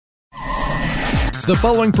The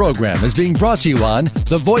following program is being brought to you on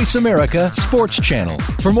the Voice America Sports Channel.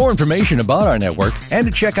 For more information about our network and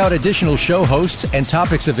to check out additional show hosts and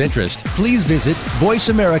topics of interest, please visit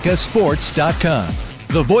voiceamericasports.com.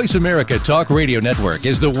 The Voice America Talk Radio Network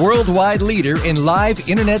is the worldwide leader in live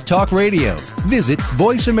Internet talk radio. Visit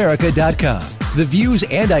voiceamerica.com. The views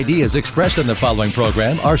and ideas expressed on the following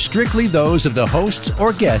program are strictly those of the hosts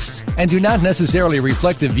or guests and do not necessarily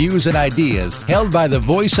reflect the views and ideas held by the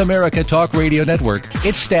Voice America Talk Radio Network,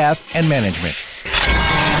 its staff, and management.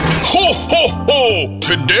 Ho, ho, ho!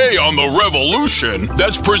 Today on The Revolution,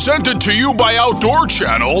 that's presented to you by Outdoor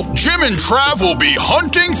Channel, Jim and Trav will be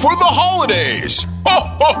hunting for the holidays. Ho,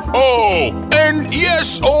 ho, ho! And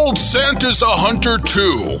yes, old Santa's a hunter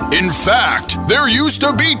too. In fact, there used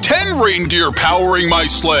to be 10 reindeer powering my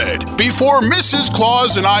sled before Mrs.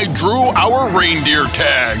 Claus and I drew our reindeer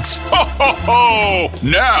tags. Ho, ho, ho!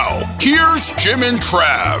 Now, here's Jim and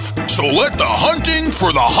Trav. So let the hunting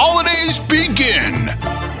for the holidays begin.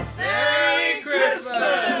 Merry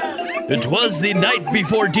Christmas! It was the night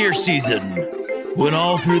before deer season, when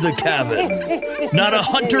all through the cabin, not a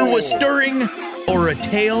hunter was stirring or a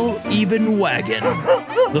tail even wagging.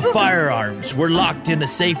 The firearms were locked in a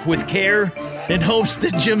safe with care in hopes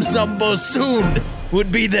that Jim Zumbo soon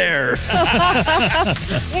would be there.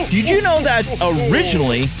 Did you know that's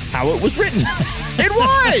originally how it was written? It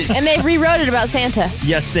was! And they rewrote it about Santa.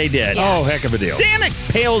 Yes, they did. Oh, heck of a deal. Santa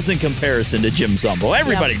pales in comparison to Jim Zumbo.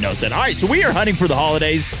 Everybody knows that. All right, so we are hunting for the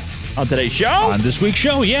holidays on today's show. On this week's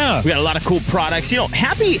show, yeah. We got a lot of cool products. You know,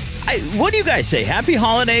 what do you guys say? Happy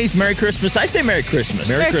holidays, Merry Christmas? I say Merry Christmas.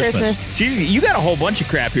 Merry Christmas. Jeez, you got a whole bunch of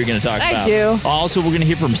crap you're going to talk about. I do. Also, we're going to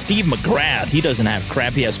hear from Steve McGrath. He doesn't have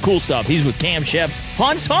crap. He has cool stuff. He's with Cam Chef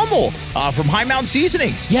Hans Hummel from High Mountain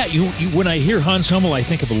Seasonings. Yeah, you when I hear Hans Hummel, I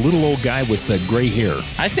think of a little old guy with gray hair.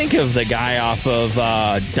 I think of the guy off of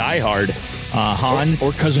Die Hard. Hans.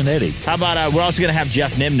 Or Cousin Eddie. How about we're also going to have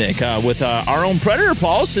Jeff Nimnick with our own Predator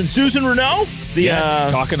Pulse and Susan Renault.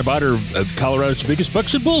 Talking about her Colorado's Biggest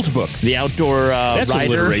Bucks and Bulls book. The outdoor That's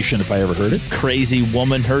rider. alliteration if I ever heard it. Crazy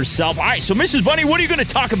woman herself. All right, so Mrs. Bunny, what are you going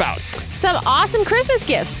to talk about? Some awesome Christmas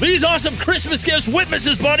gifts. These awesome Christmas gifts with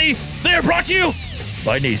Mrs. Bunny, they are brought to you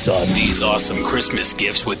by Nissan. These awesome Christmas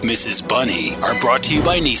gifts with Mrs. Bunny are brought to you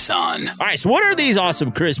by Nissan. All right, so what are these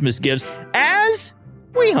awesome Christmas gifts as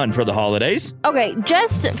we hunt for the holidays? Okay,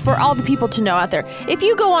 just for all the people to know out there, if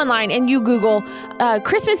you go online and you Google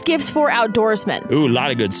Christmas gifts for outdoorsmen. Ooh, a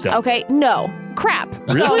lot of good stuff. Okay, no. Crap.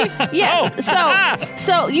 Really? So, yes.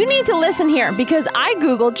 So you need to listen here because I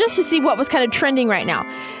Googled just to see what was kind of trending right now.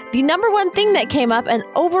 The number one thing that came up and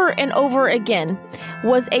over again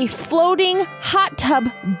was a floating hot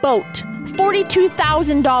tub boat.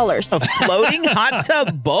 $42,000. A floating hot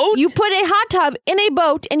tub boat? You put a hot tub in a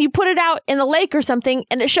boat and you put it out in a lake or something,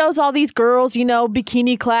 and it shows all these girls,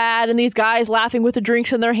 bikini clad, and these guys laughing with the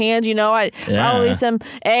drinks in their hands, probably some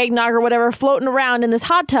eggnog or whatever, floating around in this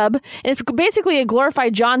hot tub. And it's basically a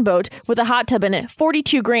glorified John boat with a hot tub in it.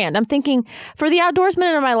 $42,000. I'm thinking, for the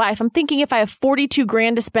outdoorsman in my life, I'm thinking if I have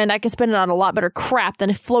 $42,000 to spend, I can spend it on a lot better crap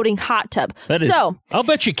than a floating hot tub. I'll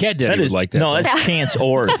bet you Cat Daddy would like that. No, that's Chance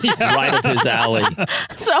Orr. Right up his alley.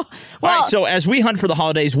 All right, so as we hunt for the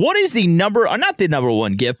holidays, what is the number, not the number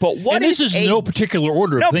one gift, but what is this is no particular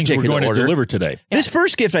order of things we're going to deliver today. This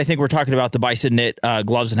first gift, I think we're talking about the Bison Knit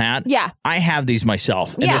gloves and hat. Yeah. I have these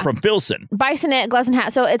myself, and they're from Filson. Bison Knit gloves and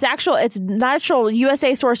hat. So it's natural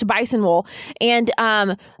USA sourced bison wool, and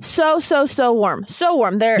so warm. So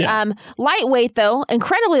warm. They're lightweight, though,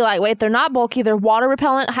 incredibly lightweight. They're not bulky. They're water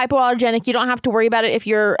repellent, hypoallergenic. You don't have to worry about it if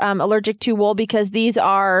you're allergic to wool because these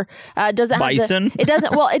are doesn't bison. Have it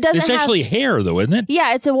doesn't. Well, it doesn't. It's actually hair, though, isn't it?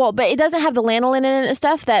 Yeah, it's a wool, but it doesn't have the lanolin in it and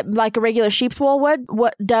stuff that like a regular sheep's wool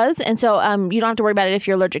does, and so you don't have to worry about it if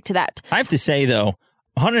you're allergic to that. I have to say though,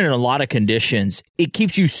 hunting in a lot of conditions, it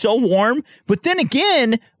keeps you so warm. But then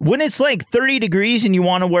again, when it's like 30 degrees and you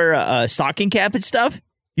want to wear a stocking cap and stuff,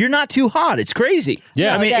 you're not too hot. It's crazy.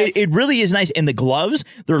 Yeah. I mean, it really is nice. And the gloves,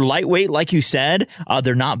 they're lightweight, like you said.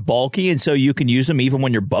 They're not bulky, and so you can use them even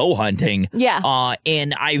when you're bow hunting. Yeah.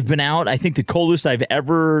 And I've been out, I think the coldest I've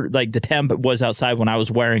ever, like the temp was outside when I was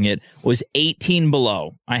wearing it, was 18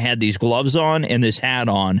 below. I had these gloves on and this hat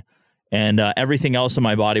on. And everything else in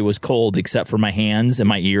my body was cold except for my hands and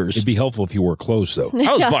my ears. It'd be helpful if you wore clothes, though.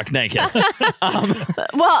 I was buck naked.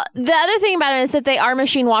 Well, the other thing about it is that they are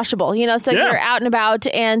machine washable, so you're out and about,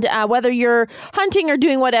 and whether you're hunting or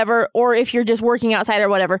doing whatever, or if you're just working outside or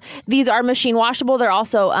whatever, these are machine washable. They're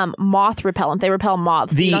also moth repellent. They repel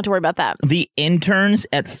moths. So you don't have to worry about that. The interns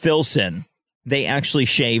at Filson they actually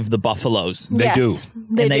shave the buffaloes. They do.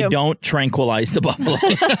 They don't tranquilize the buffalo.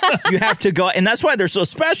 You have to go, and that's why they're so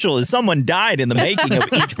special, is someone died in the making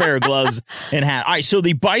of each pair of gloves and hat. All right, so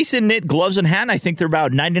the bison knit gloves and hat, I think they're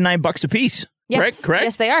about $99 a piece. Yes. Correct?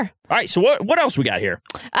 Yes, they are. All right, so what else we got here?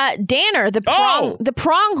 Danner, the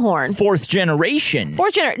pronghorn. Fourth generation.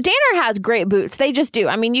 Danner has great boots. They just do.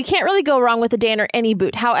 I mean, you can't really go wrong with a Danner any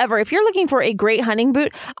boot. However, if you're looking for a great hunting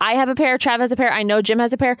boot, I have a pair, Trav has a pair, I know Jim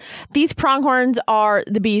has a pair. These pronghorns are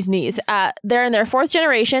the bee's knees. They're in their fourth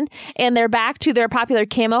generation, and they're back to their popular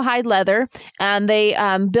camo hide leather. And they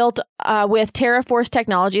built with TerraForce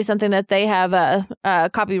technology, something that they have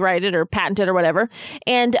copyrighted or patented or whatever.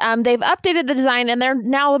 And they've updated the design, and they're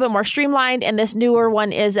now a little bit more streamlined, and this newer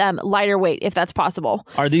one is lighter weight, if that's possible.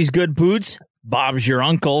 Are these good boots? Bob's your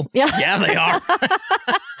uncle. Yeah, they are.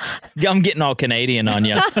 I'm getting all Canadian on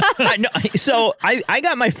you. So I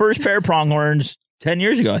got my first pair of pronghorns 10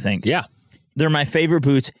 years ago, I think. Yeah. They're my favorite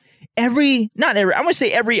boots. I'm going to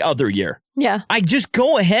say every other year. Yeah. I just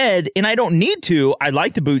go ahead, and I don't need to. I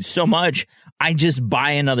like the boots so much, I just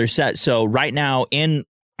buy another set. So right now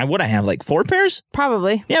what I have, like 4 pairs?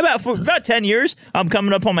 Probably. Yeah, about 10 years. I'm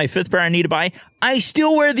coming up on my 5th pair I need to buy. I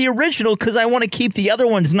still wear the original because I want to keep the other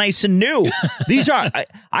ones nice and new. These are,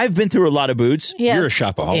 I've been through a lot of boots. Yeah. You're a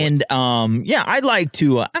shopaholic. And, I like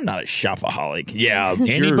to, I'm not a shopaholic. Yeah.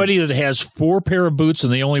 Anybody that has 4 pair of boots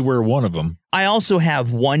and they only wear one of them. I also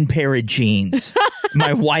have 1 pair of jeans.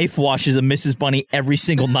 My wife washes a Mrs. Bunny every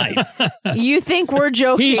single night. You think we're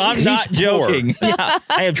joking? I'm not joking. Yeah,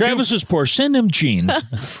 I have Travis is poor. Send him jeans.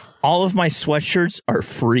 All of my sweatshirts are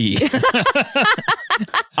free.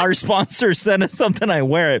 Our sponsor sent us something, I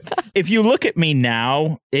wear it. If you look at me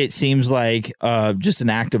now, it seems like just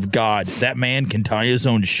an act of God. That man can tie his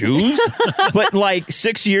own shoes. But like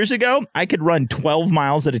 6 years ago, I could run 12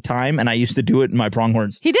 miles at a time, and I used to do it in my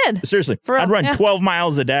pronghorns. He did. Seriously. I'd run 12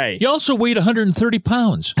 miles a day. You also weighed 130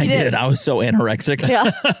 pounds. I did. I was so anorexic.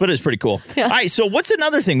 Yeah. But it's pretty cool. Yeah. All right, so what's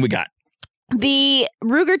another thing we got? The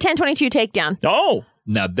Ruger 1022 takedown. Oh.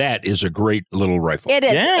 Now that is a great little rifle. It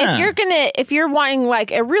is. Yeah. If you're wanting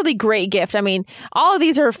like a really great gift, I mean, all of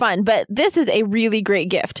these are fun, but this is a really great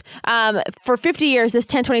gift. For 50 years, this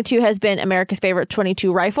 1022 has been America's favorite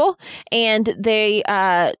 22 rifle, and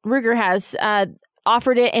Ruger has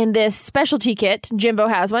offered it in this specialty kit. Jimbo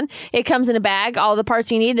has one. It comes in a bag, all the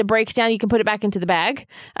parts you need. It breaks down. You can put it back into the bag.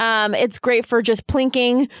 It's great for just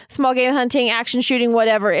plinking, small game hunting, action shooting,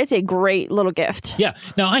 whatever. It's a great little gift. Yeah.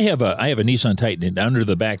 Now I have a Nissan Titan, and under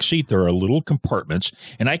the back seat there are little compartments,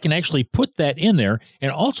 and I can actually put that in there.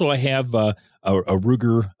 And also I have a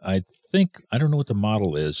Ruger. I don't know what the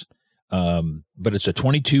model is, but it's a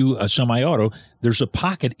 22 semi-auto. There's a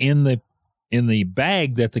pocket in the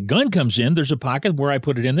bag that the gun comes in. There's a pocket where I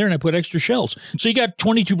put it in there, and I put extra shells. So you got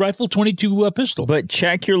 22 rifle, 22 pistol. But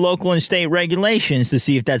check your local and state regulations to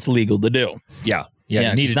see if that's legal to do. Yeah, you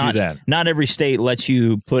need to do that. Not every state lets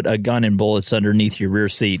you put a gun and bullets underneath your rear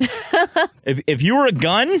seat. If you were a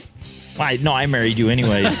gun, I married you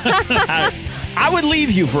anyways. I would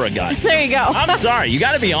leave you for a gun. There you go. I'm sorry. You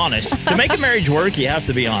got to be honest. To make a marriage work, you have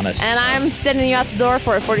to be honest. And I'm sending you out the door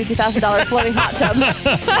for a $42,000 floating hot tub.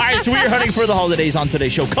 All right, so we are hunting for the holidays on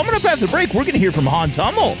today's show. Coming up after the break, we're going to hear from Hans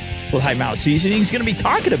Hummel with High Mountain Seasoning. He's going to be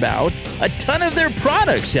talking about a ton of their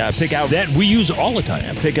products. Pick out that we use all the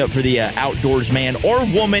time. Pick up for the outdoors man or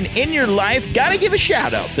woman in your life. Got to give a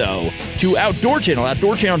shout out, though, to Outdoor Channel,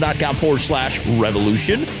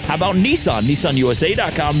 outdoorchannel.com/revolution. How about Nissan,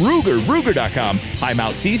 nissanusa.com, Ruger.com, High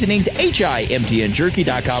Mountain Seasonings,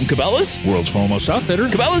 HIMTNjerky.com, Cabela's, world's foremost outfitter,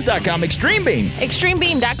 Cabela's.com, Extreme Beam,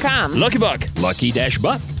 extremebeam.com, Lucky Buck,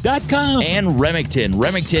 lucky-buck.com, and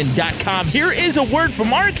Remington.com. Here is a word from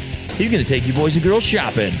Mark. He's going to take you boys and girls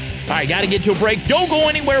shopping. All right, got to get to a break. Don't go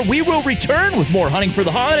anywhere. We will return with more hunting for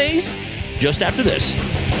the holidays just after this.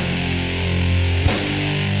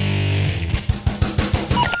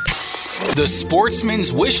 The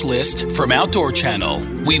Sportsman's Wish List from Outdoor Channel.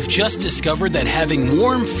 We've just discovered that having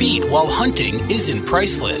warm feet while hunting isn't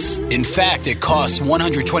priceless. In fact, it costs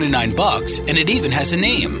 $129, and it even has a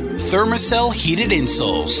name: Thermacell Heated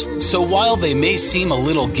Insoles. So while they may seem a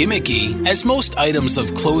little gimmicky, as most items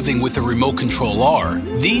of clothing with a remote control are,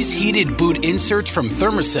 these heated boot inserts from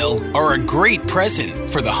Thermacell are a great present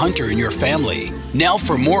for the hunter in your family. Now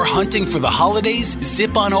for more hunting for the holidays,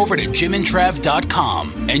 zip on over to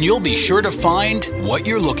jimandtrav.com, and you'll be sure to find what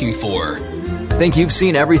you're looking for. Think you've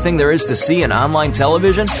seen everything there is to see in online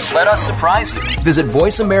television? Let us surprise you. Visit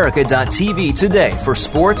voiceamerica.tv today for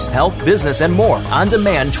sports, health, business, and more on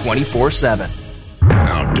demand 24/7.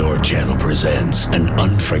 Outdoor Channel presents an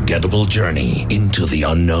unforgettable journey into the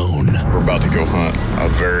unknown. We're about to go hunt a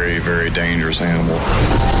very, very dangerous animal.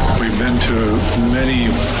 We've been to many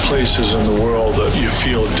places in the world that you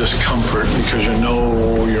feel discomfort because you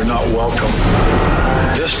know you're not welcome.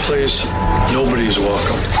 This place, nobody's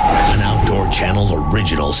welcome. An Outdoor Channel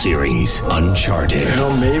original series, Uncharted. You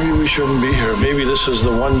know, maybe we shouldn't be here. Maybe this is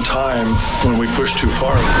the one time when we push too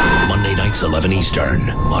far. Monday nights, 11 Eastern,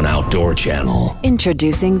 on Outdoor Channel.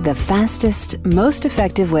 Introducing the fastest, most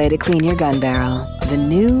effective way to clean your gun barrel. The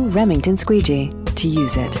new Remington Squeegee. To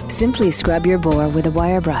use it, simply scrub your bore with a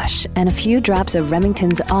wire brush and a few drops of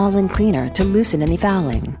Remington's all-in cleaner to loosen any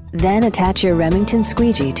fouling. Then attach your Remington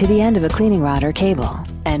Squeegee to the end of a cleaning rod or cable.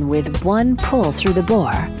 And with one pull through the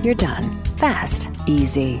bore, you're done. Fast,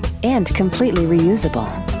 easy, and completely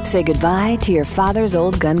reusable. Say goodbye to your father's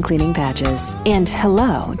old gun cleaning patches. And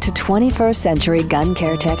hello to 21st century gun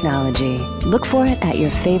care technology. Look for it at your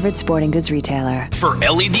favorite sporting goods retailer. For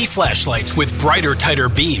LED flashlights with brighter, tighter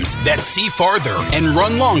beams that see farther and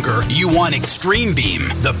run longer, you want Extreme Beam,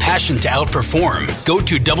 the passion to outperform. Go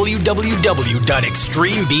to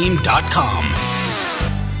www.extremebeam.com.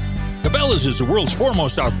 Cabela's is the world's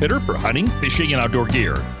foremost outfitter for hunting, fishing, and outdoor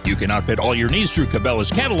gear. You can outfit all your needs through Cabela's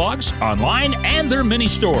catalogs, online, and their mini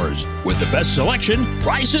stores. With the best selection,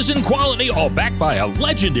 prices, and quality, all backed by a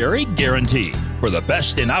legendary guarantee. For the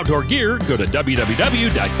best in outdoor gear, go to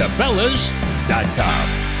www.cabela's.com.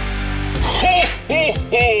 Ho, ho,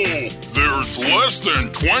 ho! There's less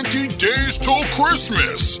than 20 days till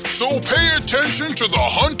Christmas, so pay attention to the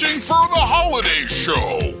Hunting for the Holidays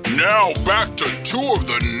show. Now back to two of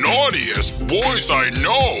the naughtiest boys I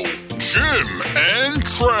know, Jim and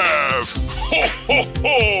Trav. Ho, ho,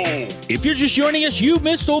 ho! If you're just joining us, you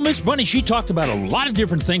missed old Miss Bunny. She talked about a lot of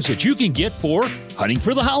different things that you can get for hunting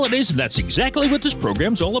for the holidays, and that's exactly what this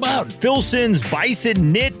program's all about. Filson's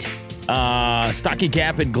Bison Knit stocking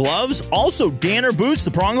cap and gloves. Also, Danner boots,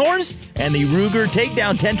 the pronghorns, and the Ruger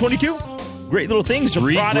Takedown 1022. Great little things.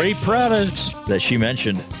 Great products that she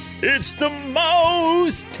mentioned. It's the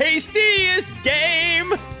most tastiest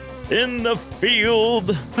game in the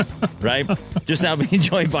field. Right? Just now being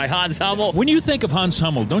joined by Hans Hummel. When you think of Hans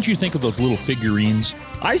Hummel, don't you think of those little figurines?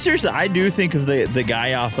 I do think of the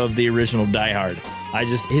guy off of the original Die Hard.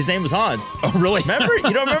 His name was Hans. Oh, really? Remember?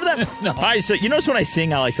 You don't remember that? No. All right, so you notice when I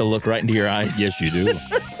sing, I like to look right into your eyes. Yes, you do.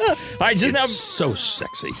 All right, so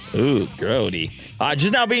sexy. Ooh, grody.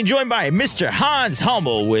 Just now being joined by Mr. Hans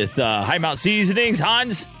Hummel with High Mount Seasonings.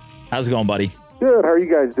 Hans, how's it going, buddy? Good. How are you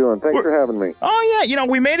guys doing? Thanks for having me. Oh, yeah.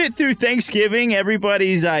 We made it through Thanksgiving.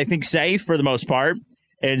 Everybody's, I think, safe for the most part.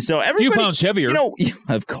 And so everybody, a few pounds heavier.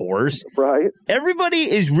 Of course. Right. Everybody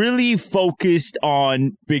is really focused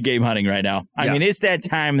on big game hunting right now. I mean, it's that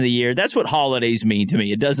time of the year. That's what holidays mean to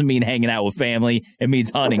me. It doesn't mean hanging out with family. It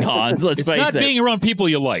means hunting, Hans. Let's face it. Not being around people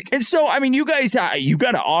you like. And so, I mean, you guys, you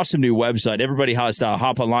got an awesome new website. Everybody has to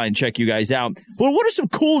hop online and check you guys out. But what are some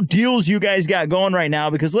cool deals you guys got going right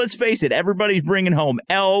now? Because let's face it, everybody's bringing home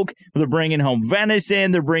elk. They're bringing home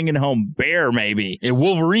venison. They're bringing home bear, maybe. And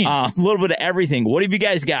Wolverine. A little bit of everything. What have you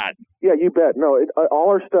guys got? Yeah, you bet. No, all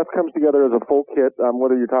our stuff comes together as a full kit.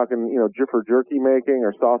 Whether you're talking, for jerky making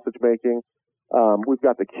or sausage making, we've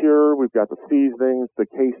got the cure, we've got the seasonings, the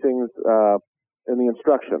casings, and the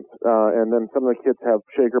instructions. And then some of the kits have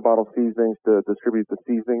shaker bottle seasonings to distribute the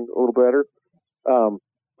seasoning a little better.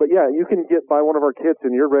 But yeah, you can buy one of our kits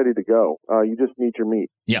and you're ready to go. You just need your meat.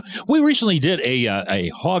 Yeah, we recently did a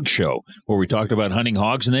hog show where we talked about hunting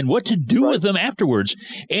hogs and then what to do with them afterwards.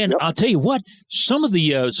 And I'll tell you what, some of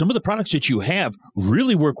the products that you have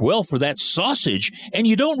really work well for that sausage, and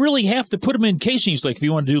you don't really have to put them in casings. Like if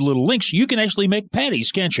you want to do little links, you can actually make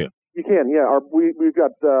patties, can't you? You can, yeah. We've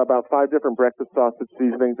got about 5 different breakfast sausage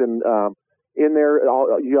seasonings, and in there,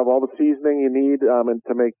 you have all the seasoning you need and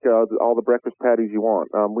to make all the breakfast patties you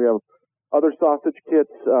want. We have other sausage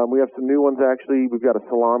kits. We have some new ones, actually. We've got a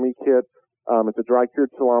salami kit. It's a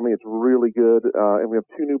dry-cured salami. It's really good. And we have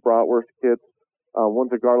 2 new bratwurst kits.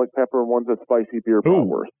 One's a garlic pepper and one's a spicy beer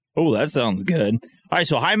bratwurst. Oh, that sounds good. All right,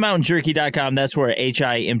 so HighMountainJerky.com, that's where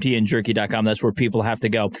HIMTNJerky.com, that's where people have to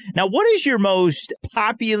go. Now, what is your most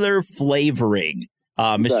popular flavoring,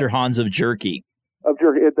 Mr. Hans, of jerky? Of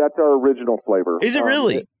jerky, that's our original flavor. Is it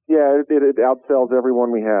really? It outsells every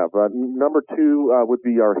one we have. Number 2 would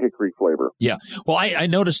be our hickory flavor. Yeah. Well, I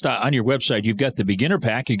noticed on your website, you've got the beginner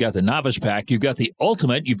pack, you've got the novice pack, you've got the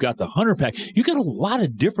ultimate, you've got the hunter pack. You've got a lot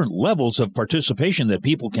of different levels of participation that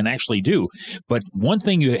people can actually do. But one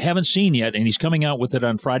thing you haven't seen yet, and he's coming out with it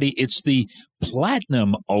on Friday, it's the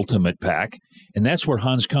Platinum Ultimate Pack, and that's where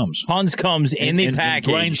Hans comes. Hans comes in the package.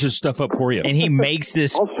 And grinds his stuff up for you. And he makes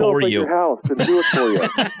this I'll show for up you. At your house and do it for you.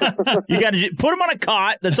 You got to put him on a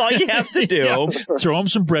cot. That's all you have to do. Yeah. Throw him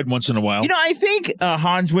some bread once in a while. You know, I think,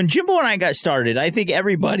 Hans, when Jimbo and I got started, I think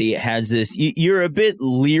everybody has this. You're a bit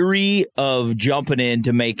leery of jumping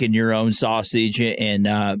into making your own sausage and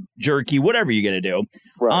jerky, whatever you're going to do.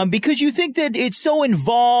 Right. Because you think that it's so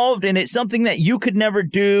involved and it's something that you could never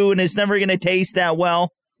do and it's never going to taste that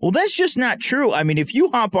well. Well, that's just not true. I mean, if you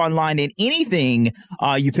hop online and anything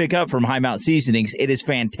you pick up from High Mount Seasonings, it is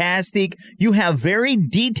fantastic. You have very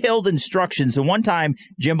detailed instructions. And one time,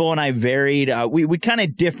 Jimbo and I varied. We kind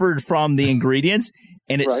of differed from the ingredients.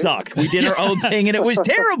 And it sucked. We did our own thing, and it was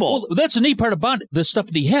terrible. Well, that's the neat part about the stuff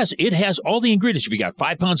that he has. It has all the ingredients. If you got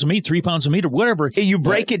 5 pounds of meat, 3 pounds of meat, or whatever. You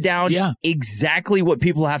break it down exactly what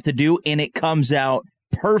people have to do, and it comes out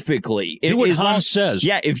perfectly. Do what Hans says.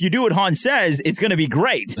 Yeah, if you do what Hans says, it's going to be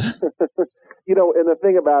great. You know, and the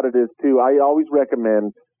thing about it is, too, I always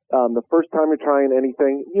recommend the first time you're trying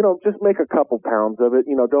anything, you know, just make a couple pounds of it.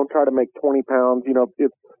 You know, don't try to make 20 pounds. You know,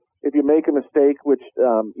 if you make a mistake, which,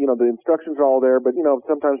 you know, the instructions are all there, but, you know,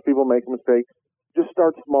 sometimes people make a mistake, just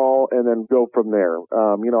start small and then go from there.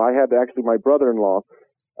 You know, I had to actually, my brother-in-law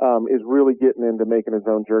is really getting into making his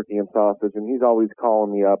own jerky and sausage, and he's always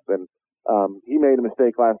calling me up. And he made a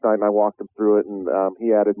mistake last night, and I walked him through it, and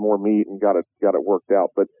he added more meat and got it worked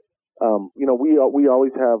out. But, you know, we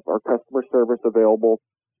always have our customer service available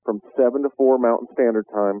from 7 to 4 Mountain Standard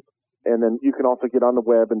Time. And then you can also get on the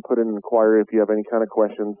web and put in an inquiry if you have any kind of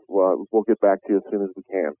questions. We'll get back to you as soon as we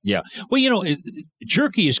can. Yeah. Well, you know,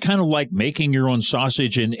 jerky is kind of like making your own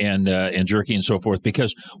sausage and jerky and so forth,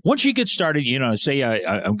 because once you get started, you know, say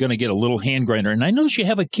I'm going to get a little hand grinder, and I notice you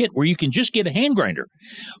have a kit where you can just get a hand grinder.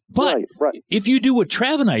 But if you do what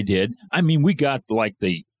Trav and I did, I mean, we got like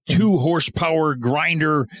the 2-horsepower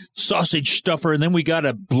grinder, sausage stuffer, and then we got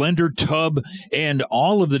a blender tub and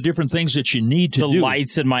all of the different things that you need to do. The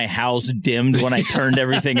lights in my house dimmed when I turned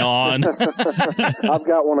everything on. I've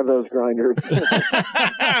got one of those grinders.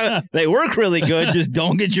 They work really good. Just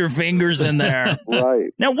don't get your fingers in there. Right.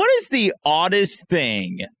 Now, what is the oddest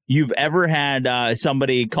thing you've ever had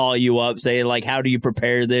somebody call you up, say, like, how do you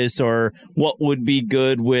prepare this, or what would be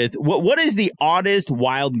good with what is the oddest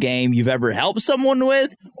wild game you've ever helped someone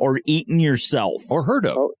with or eaten yourself or heard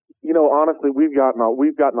of? Oh, you know, honestly, we've gotten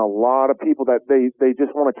a lot of people that they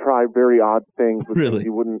just want to try very odd things, which things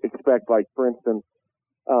you wouldn't expect. Like, for instance,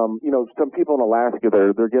 you know, some people in Alaska,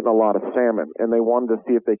 they're getting a lot of salmon, and they wanted to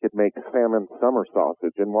see if they could make salmon summer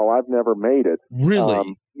sausage. And while I've never made it,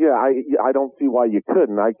 yeah, I don't see why you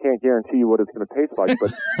couldn't. I can't guarantee you what it's going to taste like,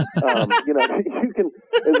 but you know, you can,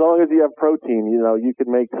 as long as you have protein, you know, you can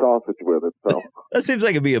make sausage with it. So that seems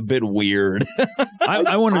like it'd be a bit weird.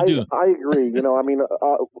 I want to do. I agree. You know, I mean,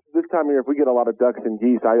 this time of year, if we get a lot of ducks and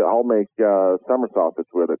geese, I'll make summer sausage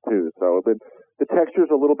with it too. So the texture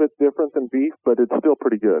is a little bit different than beef, but it's still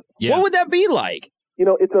pretty good. Yeah. What would that be like? You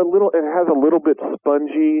know, it has a little bit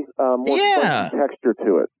spongy, more spongy texture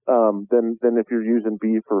to it than if you're using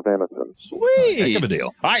beef or venison. Sweet. Heck of a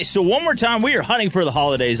deal. All right, so one more time, we are hunting for the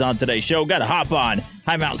holidays on today's show. Got to hop on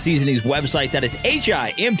High Mount Seasonings website. That is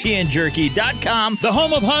HIMTNjerky.com. The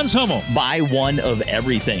home of Hans Hummel. Buy one of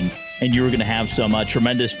everything, and you're going to have some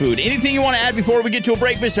tremendous food. Anything you want to add before we get to a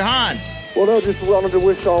break, Mr. Hans? Well, no, just wanted to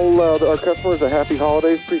wish all our customers a happy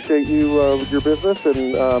holidays. Appreciate you with your business,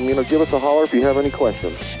 and you know, give us a holler if you have any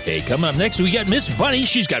questions. Hey, coming up next, we got Miss Bunny.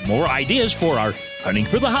 She's got more ideas for our Hunting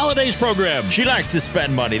for the Holidays program. She likes to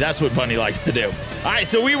spend money. That's what Bunny likes to do. All right,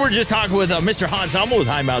 so we were just talking with Mr. Hans Hummel with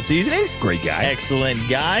High Mount Seasonings. Great guy. Excellent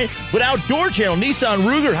guy. But Outdoor Channel, Nissan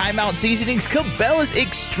Ruger, High Mount Seasonings, Cabela's,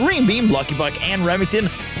 Extreme Beam, Lucky Buck, and Remington,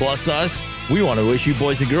 plus us. We want to wish you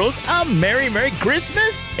boys and girls a Merry, Merry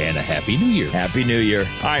Christmas. And a Happy New Year. Happy New Year.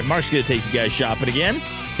 All right, Mark's going to take you guys shopping again.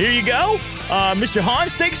 Here you go. Mr.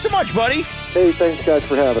 Hans, thanks so much, buddy. Hey, thanks, guys,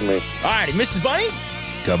 for having me. All righty, Mrs. Bunny.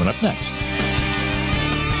 Coming up next.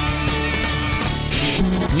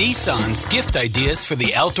 Nissan's gift ideas for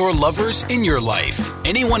the outdoor lovers in your life.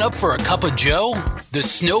 Anyone up for a cup of joe? The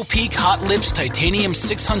Snow Peak Hot Lips Titanium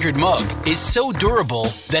 600 mug is so durable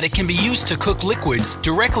that it can be used to cook liquids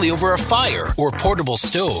directly over a fire or portable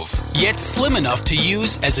stove, yet slim enough to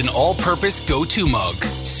use as an all-purpose go-to mug.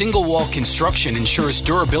 Single-wall construction ensures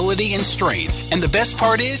durability and strength, and the best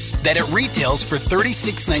part is that it retails for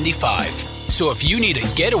 $36.95. So if you need a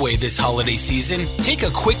getaway this holiday season, take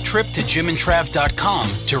a quick trip to jimandtrav.com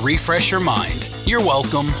to refresh your mind. You're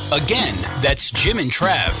welcome. Again, that's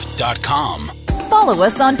jimandtrav.com. follow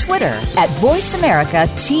us on Twitter at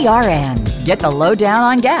VoiceAmericaTRN. Get the lowdown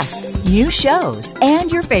on guests, new shows,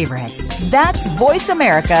 and your favorites. That's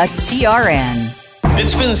VoiceAmericaTRN.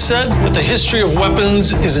 It's been said that the history of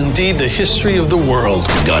weapons is indeed the history of the world.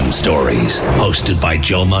 Gun Stories, hosted by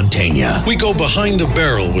Joe Mantegna. We go behind the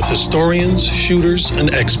barrel with historians, shooters,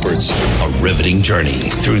 and experts. A riveting journey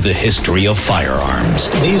through the history of firearms.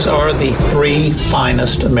 These are the 3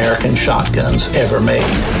 finest American shotguns ever made.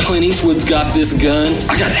 Clint Eastwood's got this gun.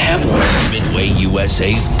 I gotta have one. Midway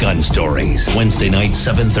USA's Gun Stories, Wednesday night,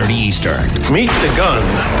 7:30 Eastern. Meet the gun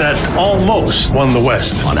that almost won the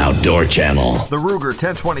West. On Outdoor Channel. The Ruger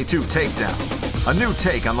 1022 Takedown. A new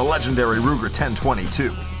take on the legendary Ruger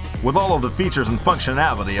 1022. With all of the features and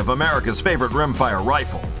functionality of America's favorite rimfire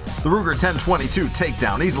rifle, the Ruger 1022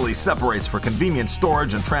 Takedown easily separates for convenient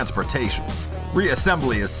storage and transportation.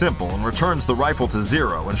 Reassembly is simple and returns the rifle to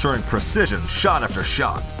zero, ensuring precision shot after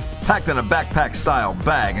shot. Packed in a backpack-style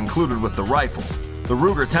bag included with the rifle, the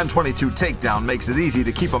Ruger 1022 Takedown makes it easy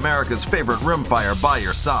to keep America's favorite rimfire by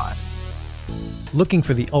your side. Looking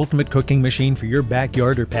for the ultimate cooking machine for your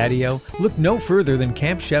backyard or patio? Look no further than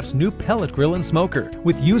Camp Chef's new pellet grill and smoker.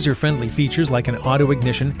 With user-friendly features like an auto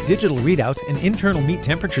ignition, digital readouts, and internal meat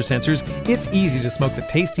temperature sensors, it's easy to smoke the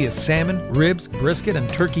tastiest salmon, ribs, brisket, and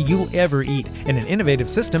turkey you'll ever eat. And an innovative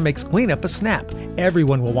system makes cleanup a snap.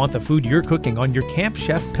 Everyone will want the food you're cooking on your Camp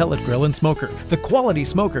Chef pellet grill and smoker. The quality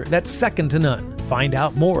smoker that's second to none. Find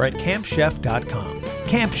out more at campchef.com.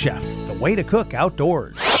 Camp Chef, the way to cook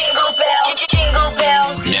outdoors. Jingle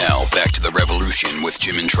bells. Now, back to the revolution with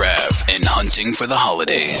Jim and Trav and hunting for the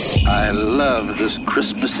holidays. I love this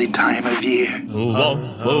Christmassy time of year.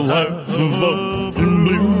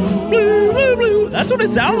 That's what it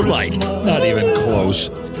sounds like. Not even close.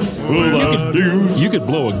 You could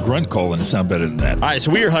blow a grunt call and it sound better than that. All right,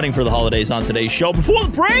 so we are hunting for the holidays on today's show. Before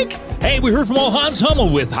the break, hey, we heard from old Hans Hummel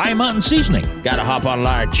with High Mountain Seasoning. Gotta hop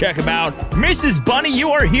online, check him out. Mrs. Bunny, you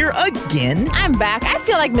are here again. I'm back. I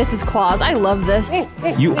feel like Mrs. Claus. I love this.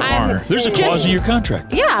 You are. There's a clause in your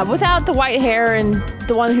contract. Yeah, without the white hair and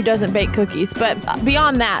the one who doesn't bake cookies. But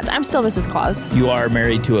beyond that, I'm still Mrs. Claus. You are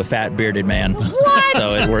married to a fat bearded man. What?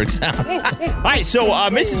 So it works out. All right, so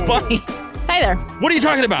Mrs. Bunny. Hey there. What are you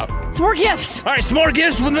talking about? Some more gifts. All right, some more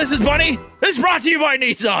gifts with Mrs. Bunny. This is brought to you by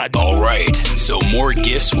Nissan. All right, so more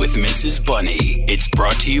gifts with Mrs. Bunny. It's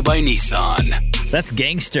brought to you by Nissan. That's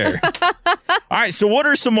gangster. All right, so what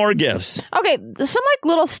are some more gifts? Okay, some like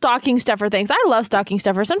little stocking stuffer things. I love stocking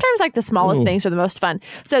stuffers. Sometimes like the smallest things are the most fun.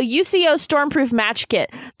 So UCO Stormproof Match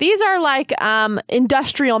Kit. These are like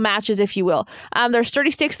industrial matches, if you will. They're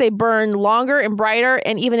sturdy sticks. They burn longer and brighter,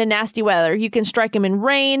 and even in nasty weather. You can strike them in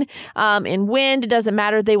rain, in wind. It doesn't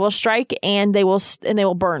matter. They will strike and they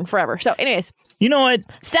will burn forever. So, anyways, you know what?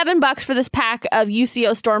 $7 for this pack of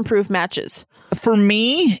UCO Stormproof matches. For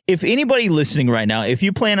me, if anybody listening right now, if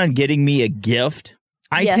you plan on getting me a gift,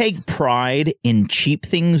 I take pride in cheap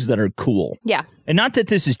things that are cool. Yeah. And not that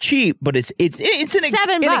this is cheap, but it's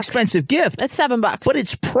an inexpensive gift. It's $7. But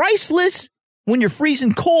it's priceless when you're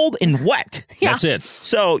freezing cold and wet. Yeah. That's it.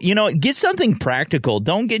 So, get something practical.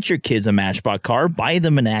 Don't get your kids a Matchbox car. Buy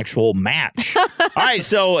them an actual match. All right,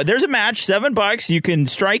 so there's a match, $7. You can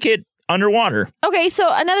strike it underwater. Okay, so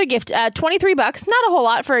another gift, $23. Not a whole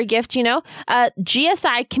lot for a gift,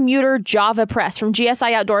 GSI Commuter Java Press from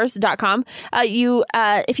gsioutdoors.com.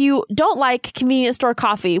 If you don't like convenience store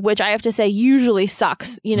coffee, which I have to say usually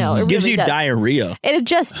sucks, it gives really you does. diarrhea. It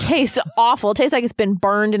just tastes awful. It tastes like it's been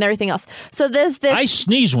burned and everything else. So there's this. I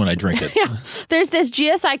sneeze when I drink it. Yeah, there's this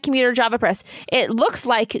GSI Commuter Java Press. It looks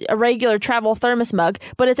like a regular travel thermos mug,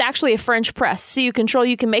 but it's actually a French press. So you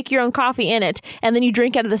can make your own coffee in it, and then you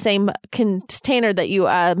drink out of the same container that you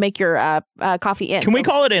make your coffee in. Can we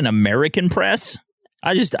call it an American press?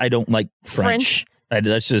 I don't like French.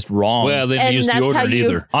 That's just wrong. Well, then use deodorant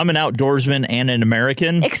either. I'm an outdoorsman and an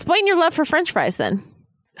American. Explain your love for French fries then.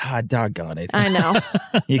 Ah, doggone it. I know.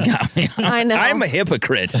 You got me. I know. I'm a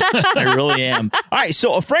hypocrite. I really am. All right,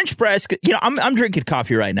 so a French press, I'm drinking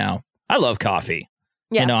coffee right now. I love coffee.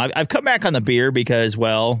 Yeah. I've come back on the beer because,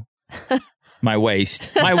 well, my waist.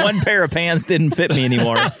 My one pair of pants didn't fit me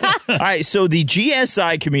anymore. All right, so the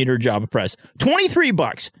GSI Commuter Java Press, $23.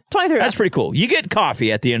 $23. That's pretty cool. You get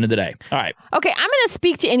coffee at the end of the day. All right. Okay, I'm going to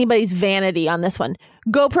speak to anybody's vanity on this one.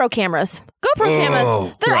 GoPro cameras. GoPro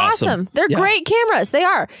cameras, they're awesome. They're great cameras. They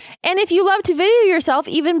are. And if you love to video yourself,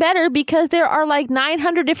 even better, because there are like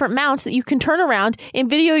 900 different mounts that you can turn around and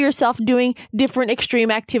video yourself doing different extreme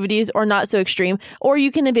activities or not so extreme. Or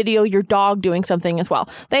you can video your dog doing something as well.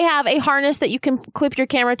 They have a harness that you can clip your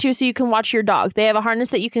camera to so you can watch your dog. They have a harness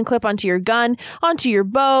that you can clip onto your gun, onto your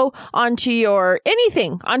bow, onto your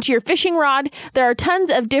anything, onto your fishing rod. There are tons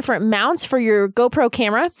of different mounts for your GoPro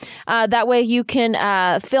camera. That way you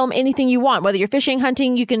can film anything you want. Whether you're fishing,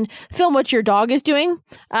 hunting, you can film what your dog is doing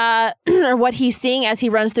or what he's seeing as he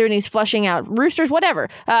runs through and he's flushing out roosters, whatever.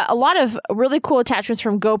 A lot of really cool attachments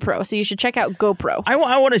from GoPro. So you should check out GoPro. I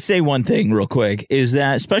want to say one thing real quick is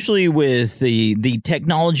that especially with the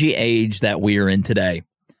technology age that we are in today,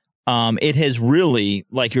 it has really,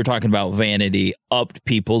 like you're talking about vanity, upped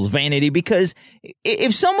people's vanity, because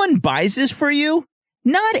if someone buys this for you,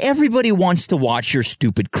 not everybody wants to watch your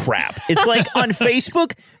stupid crap. It's like on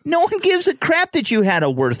Facebook, no one gives a crap that you had a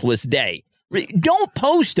worthless day. Don't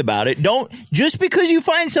post about it. Don't, just because you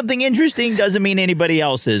find something interesting doesn't mean anybody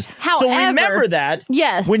else is. However, so remember that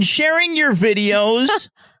when sharing your videos,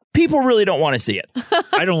 people really don't want to see it.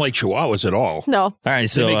 I don't like chihuahuas at all. No. All right,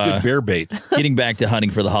 so they make good bear bait. Getting back to hunting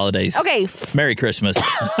for the holidays. Okay. Merry Christmas.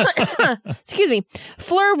 Excuse me.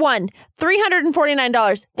 FLIR 1,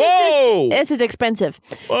 $349. Whoa! This is expensive.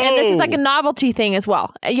 Whoa. And this is like a novelty thing as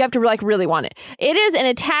well. You have to like really want it. It is an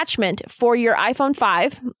attachment for your iPhone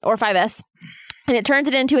 5 or 5S. And it turns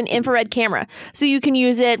it into an infrared camera. So you can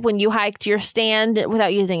use it when you hike to your stand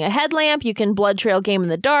without using a headlamp. You can blood trail game in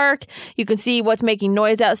the dark. You can see what's making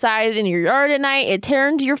noise outside in your yard at night. It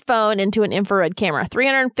turns your phone into an infrared camera.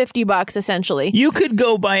 $350 essentially. You could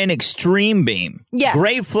go buy an extreme beam. Yes.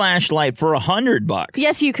 Great flashlight for $100.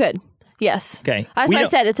 Yes, you could. Yes. Okay. As I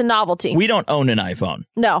said, it's a novelty. We don't own an iPhone.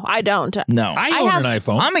 No, I don't. No. I own an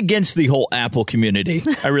iPhone. I'm against the whole Apple community.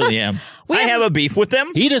 I really am. I have a beef with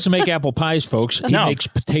them. He doesn't make apple pies, folks. He makes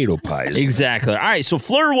potato pies. Exactly. All right, so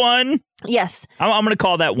FLIR 1. Yes. I'm going to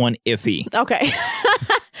call that one iffy. Okay.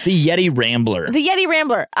 The Yeti Rambler. The Yeti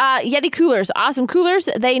Rambler. Yeti coolers. Awesome coolers.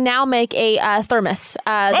 They now make a thermos.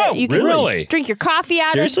 That you can really? Drink your coffee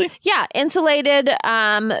out Seriously? of. Yeah. Insulated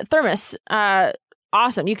thermos.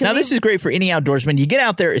 Awesome. You can Now, this is great for any outdoorsman. You get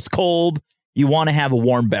out there, it's cold. You want to have a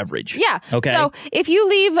warm beverage. Yeah. Okay. So if you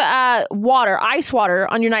leave ice water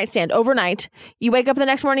on your nightstand overnight, you wake up the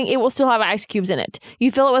next morning, it will still have ice cubes in it.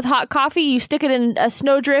 You fill it with hot coffee, you stick it in a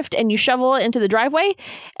snowdrift, and you shovel it into the driveway,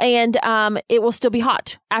 and it will still be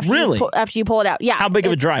hot after you pull it out. Yeah. How big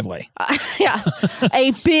of a driveway? Yes.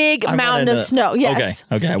 A big mountain of snow. Yes.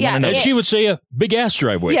 Okay. I want to know. She would say a big-ass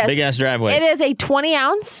driveway. Yes. Big-ass driveway. It is a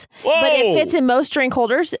 20-ounce, but it fits in most drink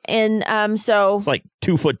holders, and so... It's like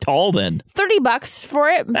 2 foot tall then. $30 for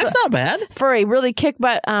it. That's not bad. For a really kick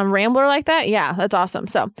butt Rambler like that. Yeah, that's awesome.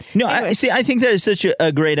 So, no, I think that is such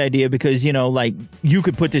a great idea because, like you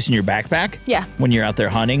could put this in your backpack. Yeah. When you're out there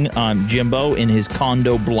hunting. Jimbo in his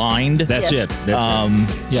condo blind. That's it.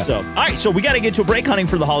 Yeah. So, all right. So we got to get to a break hunting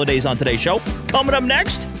for the holidays on today's show. Coming up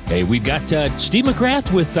next. Hey, we've got Steve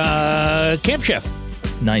McGrath with Camp Chef.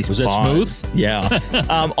 Nice. Was that smooth? Yeah.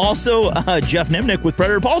 Also, Jeff Nimnick with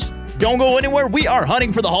Predator Pulse. Don't go anywhere. We are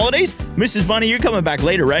hunting for the holidays. Mrs. Bunny, you're coming back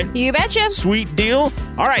later, right? You betcha. Sweet deal.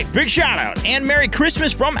 All right, big shout out and Merry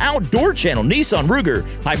Christmas from Outdoor Channel, Nissan Ruger,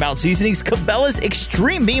 High Mount Seasonings, Cabela's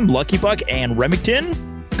Extreme Beam, Lucky Buck, and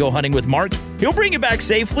Remington. Go hunting with Mark. He'll bring you back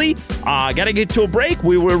safely. Got to get to a break.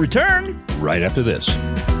 We will return right after this.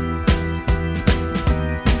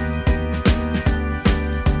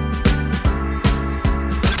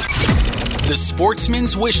 The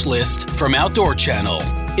Sportsman's Wish List from Outdoor Channel.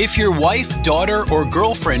 If your wife, daughter, or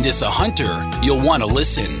girlfriend is a hunter, you'll want to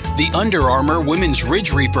listen. The Under Armour Women's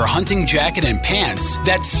Ridge Reaper hunting jacket and pants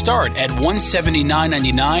that start at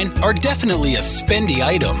 $179.99 are definitely a spendy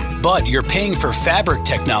item, but you're paying for fabric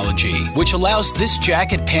technology, which allows this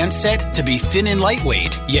jacket pant set to be thin and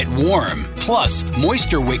lightweight, yet warm, plus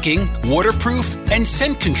moisture wicking, waterproof, and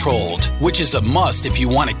scent controlled, which is a must if you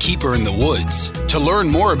want to keep her in the woods. To learn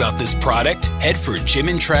more about this product, head for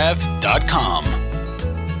jimandtrav.com.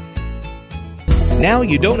 Now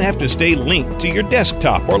you don't have to stay linked to your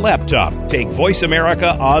desktop or laptop. Take Voice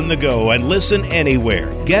America on the go and listen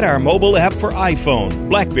anywhere. Get our mobile app for iPhone,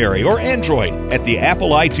 BlackBerry, or Android at the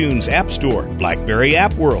Apple iTunes App Store, BlackBerry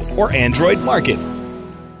App World, or Android Market.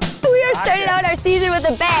 We are starting out our season with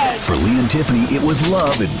a bang. For Lee and Tiffany, it was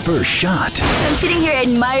love at first shot. I'm sitting here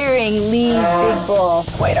admiring Lee Big Bull.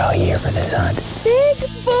 Wait all year for this hunt. Big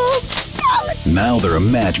Bull. Now they're a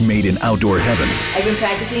match made in outdoor heaven. I've been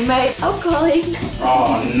practicing my outcalling.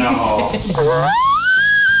 Oh, no. We're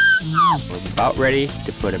about ready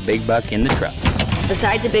to put a big buck in the truck.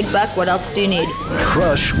 Besides a big buck, what else do you need?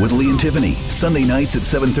 Crush with Lee and Tiffany, Sunday nights at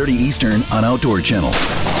 7:30 Eastern on Outdoor Channel.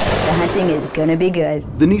 The hunting is gonna be good.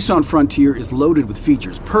 The Nissan Frontier is loaded with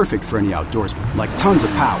features perfect for any outdoorsman, like tons of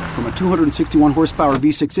power from a 261 horsepower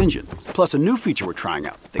V6 engine. Plus a new feature we're trying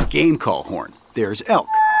out, the game call horn. There's elk,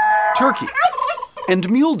 turkey, and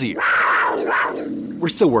mule deer. We're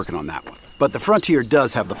still working on that one. But the Frontier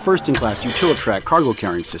does have the first-in-class Utilitrack cargo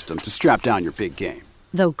carrying system to strap down your big game.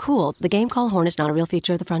 Though cool, the game call horn is not a real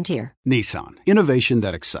feature of the Frontier. Nissan, innovation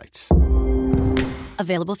that excites.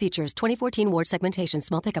 Available features: 2014 Ward segmentation,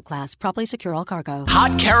 small pickup class, properly secure all cargo.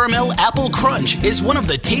 Hot Caramel Apple Crunch is one of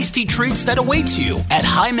the tasty treats that awaits you at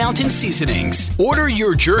High Mountain Seasonings. Order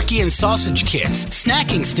your jerky and sausage kits,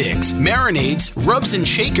 snacking sticks, marinades, rubs and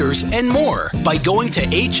shakers, and more by going to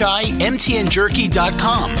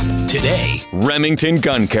HIMTNjerky.com today. Remington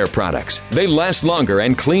Gun Care products. They last longer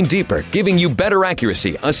and clean deeper, giving you better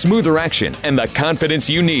accuracy, a smoother action, and the confidence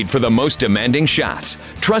you need for the most demanding shots.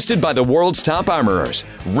 Trusted by the world's top armorers.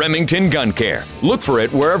 Remington Gun Care. Look for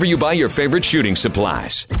it wherever you buy your favorite shooting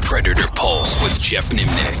supplies. Predator Pulse with Jeff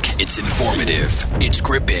Nimnick. It's informative. It's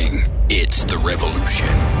gripping. It's the revolution.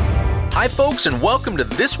 Hi, folks, and welcome to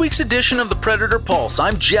this week's edition of the Predator Pulse.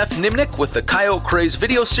 I'm Jeff Nimnick with the Coyote Craze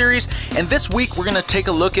video series, and this week we're going to take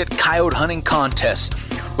a look at coyote hunting contests.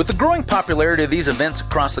 With the growing popularity of these events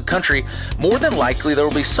across the country, more than likely there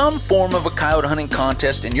will be some form of a coyote hunting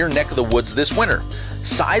contest in your neck of the woods this winter.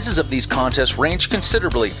 Sizes of these contests range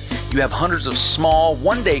considerably. You have hundreds of small,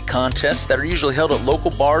 one-day contests that are usually held at local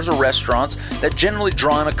bars or restaurants that generally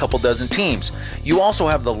draw in a couple dozen teams. You also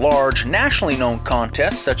have the large, nationally known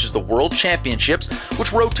contests such as the World Championships,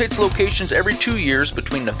 which rotates locations every 2 years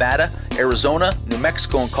between Nevada, Arizona, New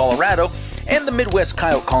Mexico, and Colorado, and the Midwest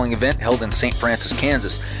Coyote Calling event held in St. Francis,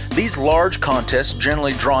 Kansas. These large contests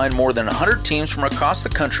generally draw in more than 100 teams from across the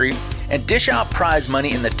country and dish out prize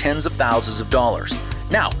money in the tens of thousands of dollars.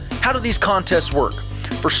 Now, how do these contests work?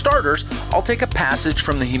 For starters, I'll take a passage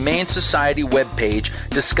from the Humane Society webpage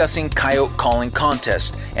discussing coyote calling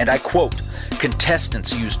contests, and I quote,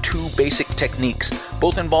 "Contestants use two basic techniques,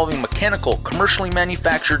 both involving mechanical, commercially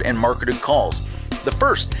manufactured, and marketed calls. The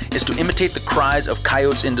first is to imitate the cries of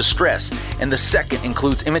coyotes in distress, and the second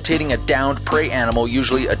includes imitating a downed prey animal,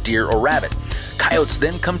 usually a deer or rabbit. Coyotes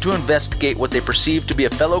then come to investigate what they perceive to be a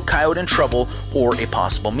fellow coyote in trouble or a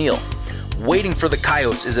possible meal. Waiting for the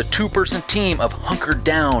coyotes is a two-person team of hunkered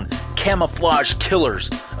down, camouflage killers,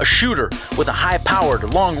 a shooter with a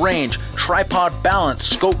high-powered, long-range, tripod-balanced,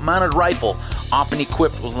 scope-mounted rifle, often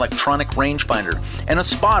equipped with an electronic rangefinder, and a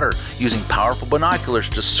spotter using powerful binoculars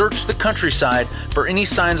to search the countryside for any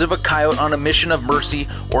signs of a coyote on a mission of mercy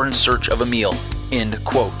or in search of a meal." End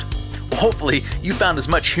quote. Well, hopefully you found as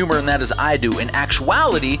much humor in that as I do. In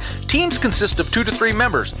actuality, teams consist of 2 to 3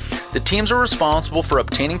 members. The teams are responsible for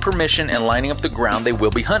obtaining permission and lining up the ground they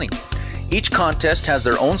will be hunting. Each contest has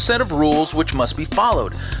their own set of rules which must be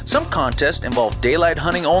followed. Some contests involve daylight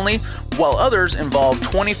hunting only, while others involve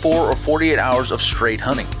 24 or 48 hours of straight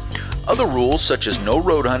hunting. Other rules, such as no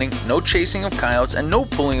road hunting, no chasing of coyotes, and no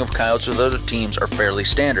pulling of coyotes with other teams, are fairly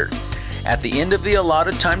standard. At the end of the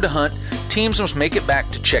allotted time to hunt, teams must make it back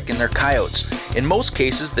to check in their coyotes. In most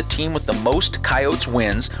cases, the team with the most coyotes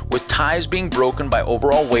wins, with ties being broken by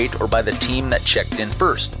overall weight or by the team that checked in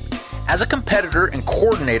first. As a competitor and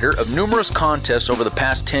coordinator of numerous contests over the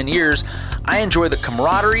past 10 years, I enjoy the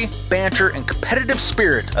camaraderie, banter, and competitive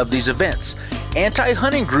spirit of these events.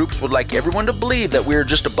 Anti-hunting groups would like everyone to believe that we are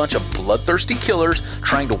just a bunch of bloodthirsty killers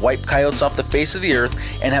trying to wipe coyotes off the face of the earth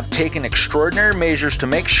and have taken extraordinary measures to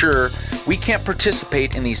make sure we can't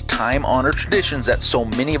participate in these time-honored traditions that so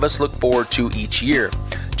many of us look forward to each year.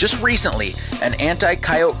 Just recently, an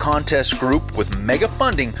anti-coyote contest group with mega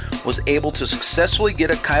funding was able to successfully get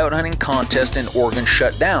a coyote hunting contest in Oregon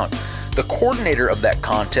shut down. The coordinator of that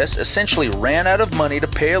contest essentially ran out of money to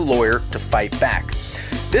pay a lawyer to fight back.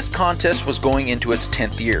 This contest was going into its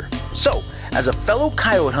 10th year. So, as a fellow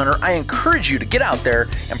coyote hunter, I encourage you to get out there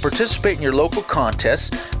and participate in your local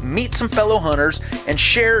contests, meet some fellow hunters, and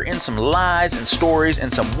share in some lies and stories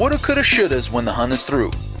and some woulda, coulda, shouldas when the hunt is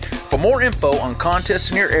through. For more info on contests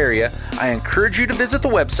in your area, I encourage you to visit the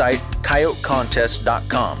website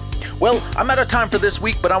coyotecontest.com. Well, I'm out of time for this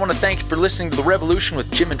week, but I want to thank you for listening to The Revolution with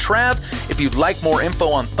Jim and Trav. If you'd like more info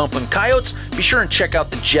on thumping coyotes, be sure and check out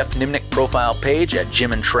the Jeff Nimnick profile page at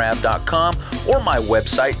jimandtrav.com or my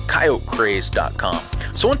website, coyotecraze.com.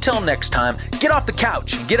 So until next time, get off the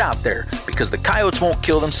couch and get out there, because the coyotes won't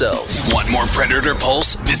kill themselves. Want more Predator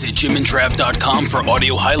Pulse? Visit jimandtrav.com for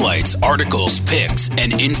audio highlights, articles, pics,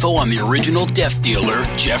 and info on the original death dealer,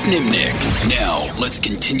 Jeff Nimnick. Now, let's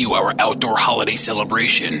continue our outdoor holiday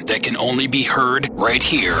celebration that can can only be heard right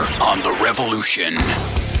here on The Revolution.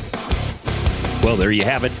 Well, there you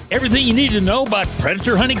have it. Everything you need to know about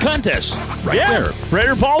predator hunting contests. Right there.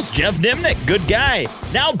 Predator Pulse, Jeff Nimnick, good guy.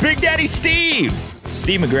 Now Big Daddy Steve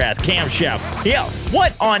McGrath, Camp Chef. Yeah,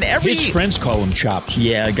 what on every... His friends call him chops.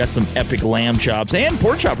 Yeah, I got some epic lamb chops and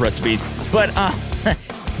pork chop recipes. But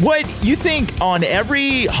what you think on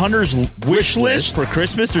every hunter's wish list for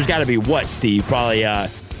Christmas, there's got to be what, Steve? Probably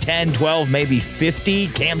 10, 12, maybe 50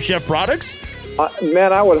 Camp Chef products?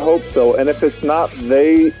 Man, I would hope so. And if it's not,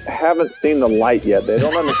 they haven't seen the light yet. They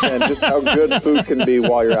don't understand just how good food can be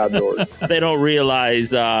while you're outdoors. They don't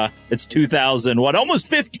realize it's almost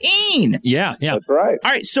 15. Yeah. That's right.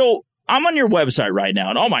 All right, so I'm on your website right now,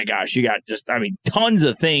 and oh my gosh, you got tons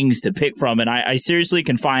of things to pick from, and I seriously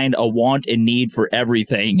can find a want and need for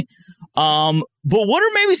everything. But what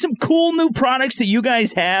are maybe some cool new products that you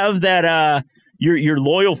guys have that your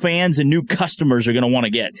loyal fans and new customers are going to want to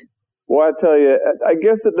get? Well, I tell you, I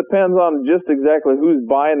guess it depends on just exactly who's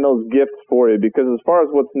buying those gifts for you, because as far as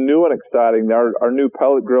what's new and exciting, our new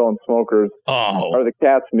pellet grill and smokers are the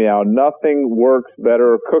cat's meow. Nothing works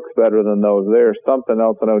better or cooks better than those. They're something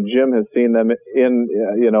else. I know Jim has seen them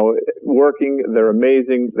working. They're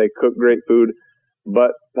amazing. They cook great food.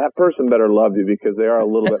 But that person better love you because they are a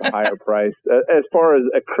little bit higher priced as far as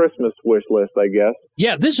a Christmas wish list, I guess.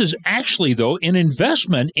 Yeah, this is actually, though, an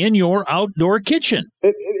investment in your outdoor kitchen.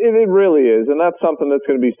 It really is, and that's something that's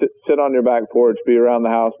going to be sit on your back porch, be around the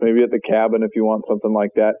house, maybe at the cabin if you want something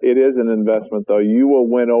like that. It is an investment, though. You will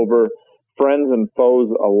win over friends and foes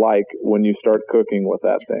alike when you start cooking with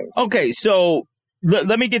that thing. Okay, so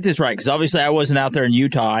let me get this right, because obviously I wasn't out there in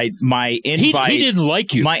Utah. My invite, he didn't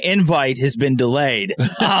like you. My invite has been delayed.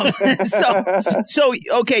 So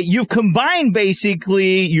okay, you've combined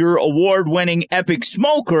basically your award-winning epic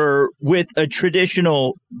smoker with a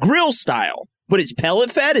traditional grill style, but it's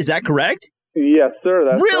pellet fed. Is that correct? Yes, sir.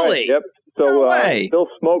 That's really? Right. Yep. So still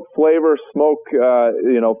smoke flavor, smoke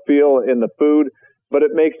feel in the food. But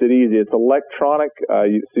it makes it easy. It's electronic, so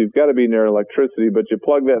you've got to be near electricity, but you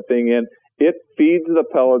plug that thing in. It feeds the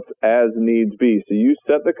pellets as needs be. So you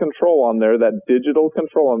set the control on there, that digital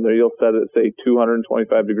control on there. You'll set it, say,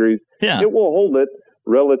 225 degrees. Yeah. It will hold it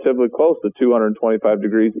relatively close to 225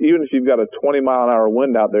 degrees. Even if you've got a 20-mile-an-hour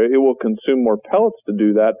wind out there, it will consume more pellets to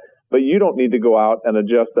do that. But you don't need to go out and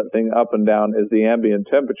adjust that thing up and down as the ambient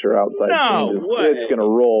temperature outside changes. It's going to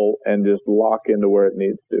roll and just lock into where it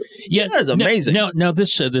needs to. Yeah, that is amazing. Now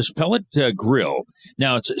this pellet grill.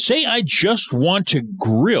 Now, say I just want to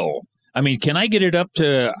grill. I mean, can I get it up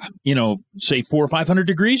to, say 400 or 500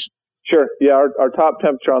 degrees? Sure. Yeah, our top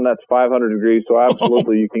temperature on that's 500 degrees, so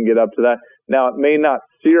absolutely you can get up to that. Now, it may not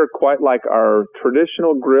sear quite like our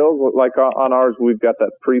traditional grills. Like on ours, we've got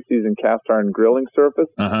that pre-seasoned cast iron grilling surface.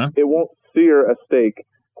 It won't sear a steak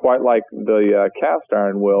quite like the cast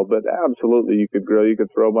iron will, but absolutely you could grill. You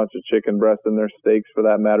could throw a bunch of chicken breast in there, steaks for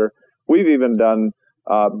that matter. We've even done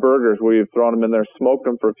burgers where you've thrown them in there, smoked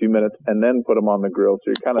them for a few minutes, and then put them on the grill. So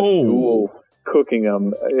you're kind of dual cooking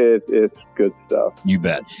them. It's good stuff. You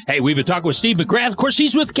bet. Hey, we've been talking with Steve McGrath. Of course,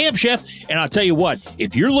 he's with Camp Chef. And I'll tell you what,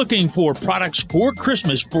 if you're looking for products for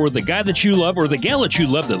Christmas for the guy that you love or the gal that you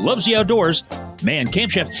love that loves the outdoors, man,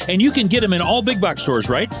 Camp Chef. And you can get them in all big box stores,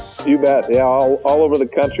 right? You bet. Yeah, all over the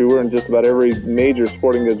country. We're in just about every major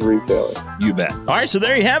sporting goods retailer. You bet. All right, so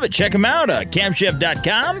there you have it. Check them out.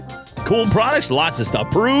 CampChef.com. Cool products, lots of stuff.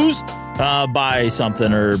 Peruse, buy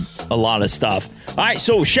something or a lot of stuff. All right,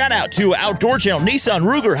 so shout out to Outdoor Channel, Nissan,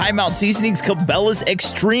 Ruger, High Mount Seasonings, Cabela's,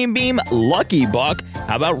 Extreme Beam, Lucky Buck.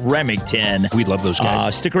 How about Remington? We love those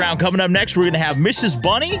guys. Stick around. Coming up next, we're going to have Mrs.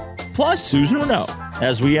 Bunny plus Susan Renault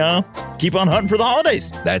as we keep on hunting for the holidays.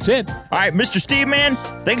 That's it. All right, Mr. Steve, man,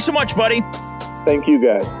 thanks so much, buddy. Thank you,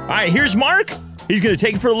 guys. All right, here's Mark. He's going to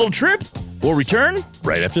take you for a little trip. We'll return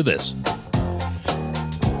right after this.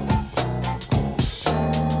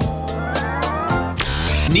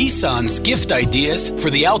 Nissan's gift ideas for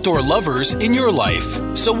the outdoor lovers in your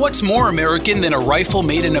life. So what's more American than a rifle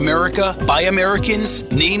made in America by Americans,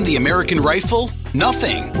 named the American Rifle?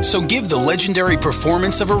 Nothing. So give the legendary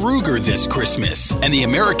performance of a Ruger this Christmas. And the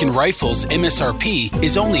American Rifle's MSRP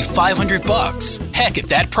is only $500. Heck, at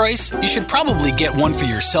that price, you should probably get one for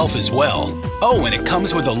yourself as well. Oh, and it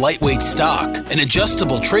comes with a lightweight stock, an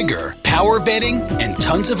adjustable trigger, power bedding, and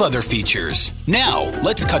tons of other features. Now,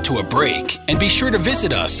 let's cut to a break. And be sure to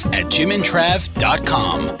visit us at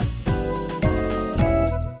jimandtrav.com.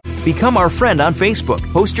 Become our friend on Facebook.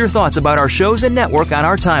 Post your thoughts about our shows and network on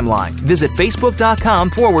our timeline. Visit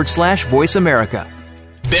facebook.com/Voice America.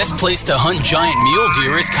 best place to hunt giant mule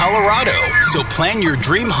deer is Colorado. So plan your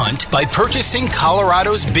dream hunt by purchasing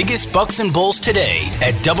Colorado's biggest bucks and bulls today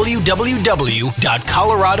at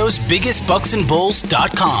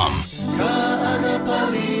www.coloradosbiggestbucksandbulls.com.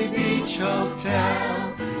 Kaanapali Beach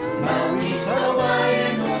Hotel, Maui's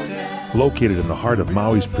Hawaiian Hotel. Located in the heart of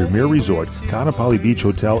Maui's premier resort, Kaanapali Beach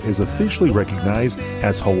Hotel is officially recognized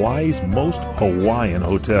as Hawaii's most Hawaiian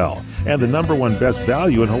hotel and the #1 best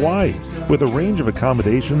value in Hawaii. With a range of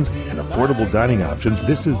accommodations and affordable dining options,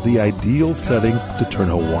 this is the ideal setting to turn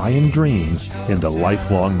Hawaiian dreams into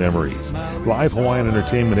lifelong memories. Live Hawaiian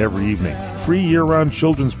entertainment every evening, free year-round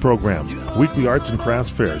children's programs, weekly arts and crafts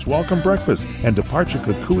fairs, welcome breakfast, and departure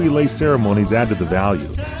kukui lei ceremonies add to the value.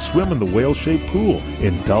 Swim in the whale-shaped pool,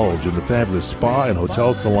 indulge in the fabulous spa and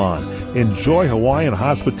hotel salon. Enjoy Hawaiian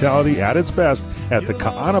hospitality at its best at the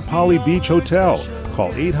Kaanapali Beach Hotel.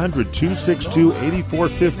 Call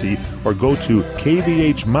 800-262-8450 or go to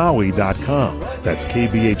kbhmaui.com. That's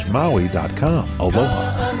kbhmaui.com.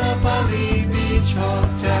 Aloha. Kaanapali Beach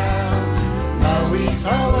Hotel, Maui's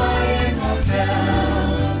Hawaiian Hotel.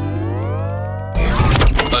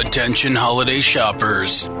 Attention holiday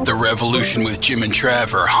shoppers. The revolution with Jim and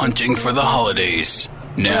Trav are hunting for the holidays.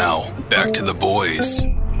 Now, back to the boys.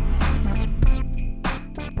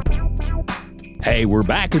 Hey, we're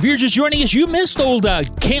back. If you're just joining us, you missed old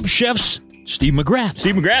Camp Chef's Steve McGrath.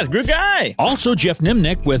 Steve McGrath, good guy. Also, Jeff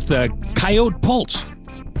Nimnick with Coyote Pulse.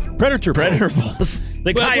 Predator Pulse.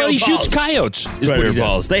 Well, he shoots coyotes. Predator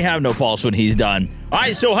pulse. They have no pulse when he's done. All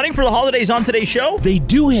right, so hunting for the holidays on today's show? They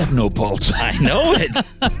do have no pulse. I know it.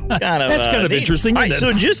 That's kind of interesting. All right,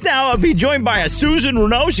 so just now I'll be joined by Susan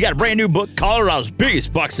Renaud. She got a brand new book, Colorado's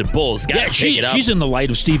Biggest Bucks and Bulls. She's in the light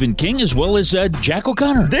of Stephen King as well as Jack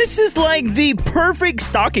O'Connor. This is like the perfect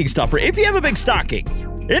stocking stuffer if you have a big stocking.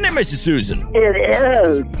 Isn't it, Mrs. Susan? It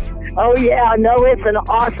is. Oh, yeah. No, it's an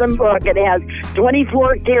awesome book. It has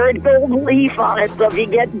 24-karat gold leaf on it, so if you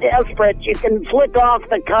get desperate, you can flick off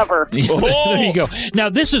the cover. There you go. Now,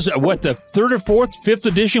 this is, what, the 3rd or 4th, 5th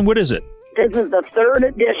edition? What is it? This is the 3rd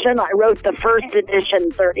edition. I wrote the 1st edition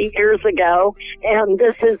 30 years ago, and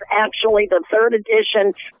this is actually the 3rd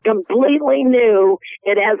edition, completely new.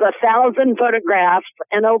 It has 1,000 photographs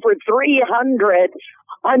and over 300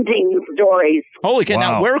 hunting stories. Holy cow. Wow.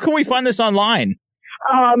 Now, where can we find this online?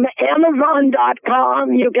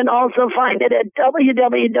 Amazon.com. You can also find it at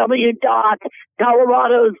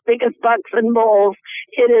www.Colorado's Biggest Bucks and Bulls.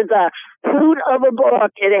 It is a hoot of a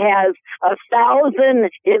book. It has 1,000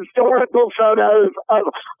 historical photos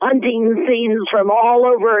of hunting scenes from all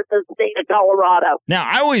over the state of Colorado. Now,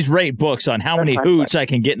 I always rate books on how many hoots I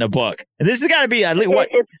can get in a book. And this has got to be at least, what,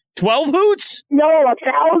 12 hoots? No,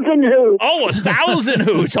 1,000 hoots. Oh, 1,000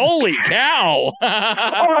 hoots. Holy cow.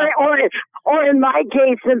 Or in my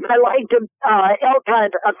case, since I like to elk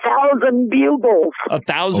hunt, 1,000 bugles.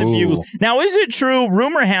 1,000 bugles. Now, is it true,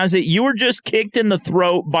 rumor has it, you were just kicked in the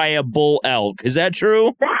throat by a bull elk? Is that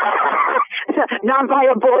true? Not by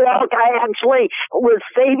a bull elk. I actually was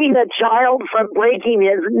saving a child from breaking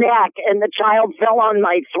his neck, and the child fell on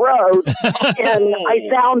my throat. And I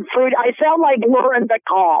sound like Lauren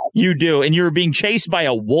Bacall. You do, and you were being chased by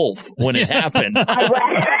a wolf when it happened.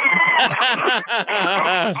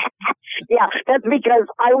 Yeah, that's because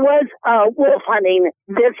I was wolf hunting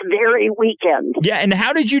this very weekend. Yeah, and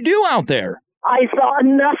how did you do out there? I saw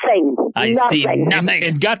nothing. I see nothing.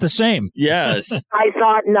 And got the same. Yes. I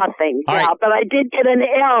saw nothing. All yeah, right. but I did get an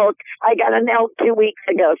elk. I got an elk 2 weeks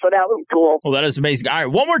ago, so that was cool. Well, that is amazing. All right,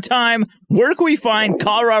 one more time. Where can we find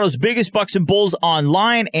Colorado's Biggest Bucks and Bulls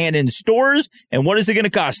online and in stores? And what is it going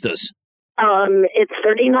to cost us? It's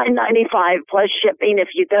 $39.95 plus shipping if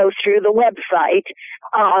you go through the website.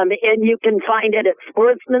 And you can find it at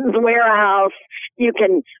Sportsman's Warehouse. You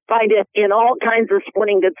can find it in all kinds of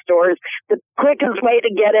sporting goods stores. The quickest way to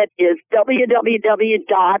get it is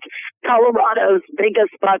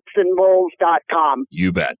www.coloradosbiggestbucksandbulls.com.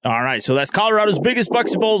 You bet. All right, so that's Colorado's Biggest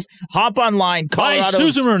Bucks and Bulls. Hop online. By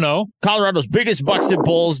Susan Renaud. Colorado's Biggest Bucks and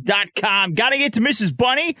Bulls.com. Got to get to Mrs.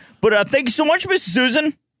 Bunny, but thank you so much, Mrs.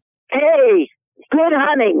 Susan. Hey, good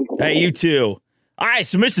hunting. Hey, you too. All right,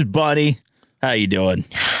 so Mrs. Bunny, how you doing?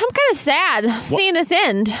 I'm kind of sad seeing this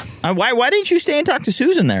end. Why didn't you stay and talk to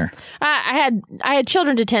Susan there? I had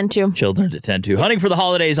children to tend to. Hunting for the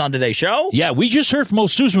holidays on today's show. Yeah, we just heard from old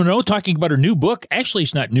Susan Renaud talking about her new book. Actually,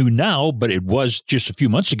 it's not new now, but it was just a few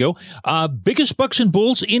months ago. Biggest Bucks and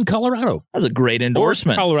Bulls in Colorado. That's a great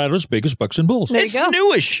endorsement. Or Colorado's Biggest Bucks and Bulls. It's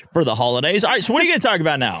newish for the holidays. All right, so what are you going to talk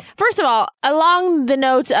about now? First of all, along the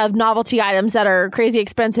notes of novelty items that are crazy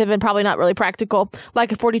expensive and probably not really practical,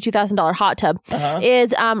 like a $42,000 hot tub,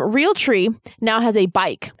 is Realtree now has a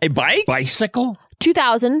bike. A bike? Bicycle?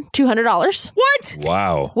 $2,200. What?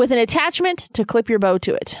 Wow. With an attachment to clip your bow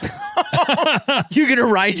to it. You're going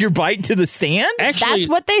to ride your bike to the stand? Actually, that's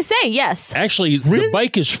what they say, yes. Actually, the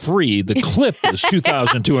bike is free. The clip is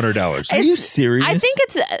 $2,200. Are you serious? I think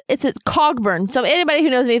it's a Cogburn. So anybody who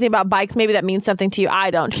knows anything about bikes, maybe that means something to you.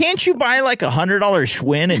 I don't. Can't you buy like $100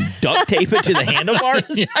 Schwinn and duct tape it to the handlebars?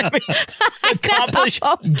 Yeah. I mean,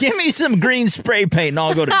 give me some green spray paint and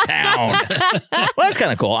I'll go to town. Well, that's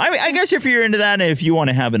kind of cool. I guess if you're into that and if you want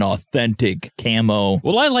to have an authentic camo.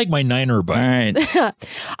 Well, I like my Niner bike. All right.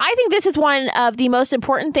 I think this is one of the most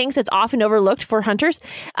important things that's often overlooked for hunters,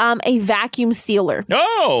 a vacuum sealer.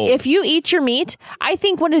 Oh! If you eat your meat, I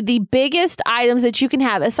think one of the biggest items that you can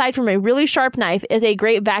have, aside from a really sharp knife, is a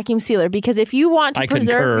great vacuum sealer. Because if you want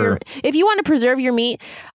to preserve your meat,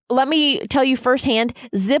 let me tell you firsthand,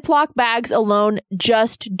 Ziploc bags alone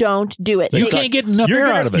just don't do it. You can't get enough air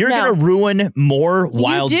out of it. You're going to ruin more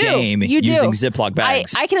wild game using Ziploc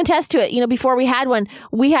bags. I can attest to it. Before we had one,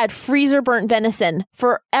 we had freezer burnt venison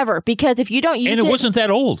forever because if you don't use it... And it wasn't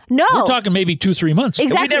that old. No. We're talking maybe 2-3 months.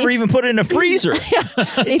 Exactly. We never even put it in a freezer.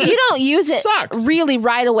 If you don't use it really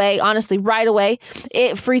right away, honestly, right away,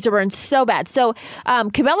 it freezer burns so bad. So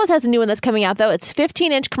Cabela's has a new one that's coming out, though. It's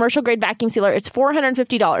 15-inch commercial grade vacuum sealer. It's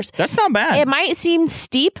 $450. That's not bad. It might seem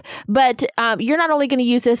steep, but you're not only going to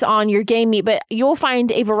use this on your game meat, but you'll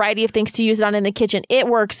find a variety of things to use it on in the kitchen. It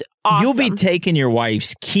works awesome. You'll be taking your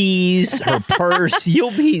wife's keys, her purse. You'll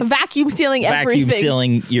be vacuum sealing everything. Vacuum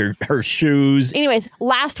sealing her shoes. Anyways,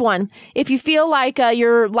 last one. If you feel like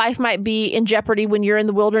your life might be in jeopardy when you're in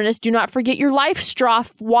the wilderness, do not forget your Life Straw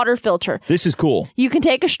water filter. This is cool. You can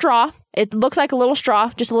take a straw. It looks like a little straw,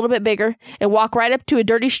 just a little bit bigger, and walk right up to a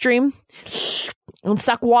dirty stream and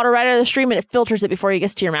suck water right out of the stream, and it filters it before it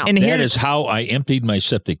gets to your mouth. And that is how I emptied my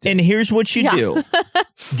septic tank. And here's what you do.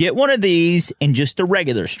 Get one of these and just a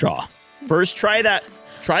regular straw. First, try that.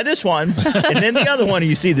 Try this one, and then the other one, and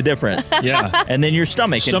you see the difference. Yeah. And then your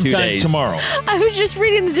stomach in 2 days. Tomorrow. I was just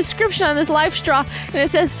reading the description on this Life Straw, and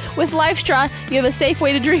it says, with Life Straw, you have a safe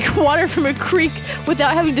way to drink water from a creek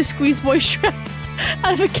without having to squeeze moisture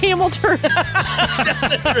out of a camel turd.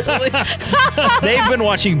 Really? They've been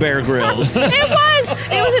watching Bear Grylls. It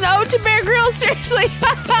was an ode to Bear Grylls, seriously.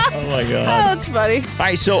 Oh my God. Oh, that's funny. All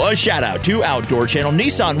right, so a shout out to Outdoor Channel,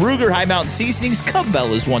 Nissan, Ruger, High Mountain Seasonings,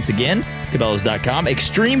 Cabela's once again, Cabela's.com,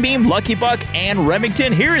 Extreme Beam, Lucky Buck, and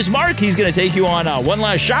Remington. Here is Mark. He's going to take you on one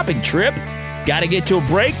last shopping trip. Got to get to a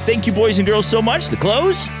break. Thank you, boys and girls, so much. The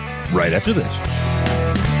close right after this.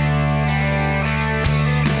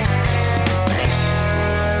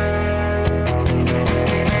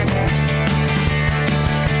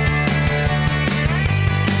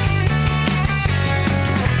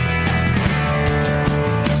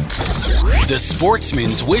 The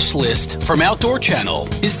Sportsman's Wish List from Outdoor Channel.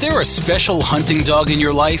 Is there a special hunting dog in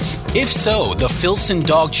your life? If so, the Filson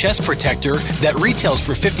Dog Chest Protector that retails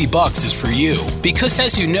for $50 is for you. Because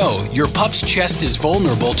as you know, your pup's chest is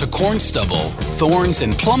vulnerable to corn stubble, thorns,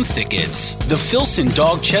 and plum thickets. The Filson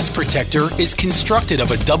Dog Chest Protector is constructed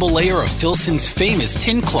of a double layer of Filson's famous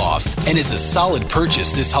tin cloth and is a solid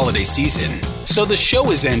purchase this holiday season. So the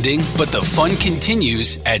show is ending, but the fun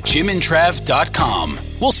continues at jimandtrav.com.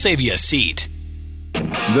 We'll save you a seat.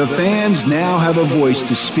 The fans now have a voice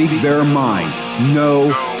to speak their mind.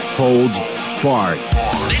 No holds barred.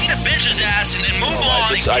 They need to bench his ass and move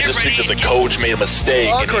on. I just think that the coach made a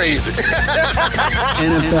mistake. All crazy.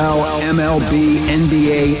 NFL, MLB,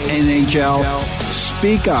 NBA, NHL.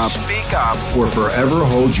 Speak up. Speak up or forever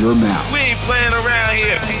hold your mouth. We ain't playing around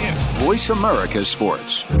here. Voice America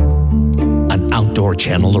Sports. An Outdoor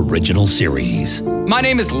Channel original series. My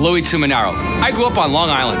name is Louis Tuminaro. I grew up on Long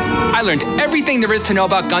Island. I learned everything there is to know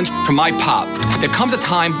about guns from my pop. There comes a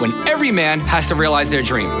time when every man has to realize their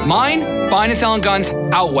dream. Mine, buying and selling guns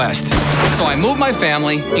out west. So I moved my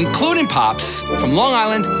family, including Pops, from Long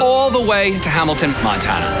Island all the way to Hamilton,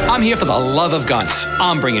 Montana. I'm here for the love of guns.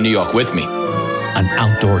 I'm bringing New York with me. An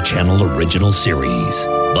Outdoor Channel original series.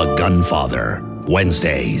 The Gunfather.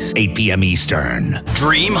 Wednesdays, 8 p.m. Eastern.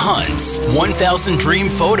 Dream Hunts. 1,000 dream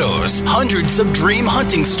photos. Hundreds of dream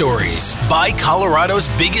hunting stories. Buy Colorado's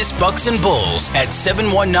biggest bucks and bulls at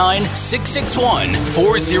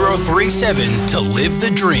 719-661-4037 to live the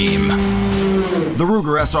dream. The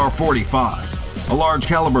Ruger SR-45. A large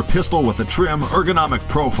caliber pistol with a trim, ergonomic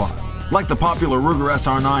profile. Like the popular Ruger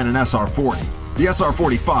SR-9 and SR-40. The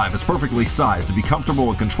SR-45 is perfectly sized to be comfortable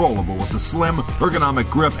and controllable with a slim, ergonomic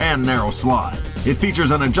grip and narrow slide. It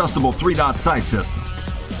features an adjustable 3-dot sight system,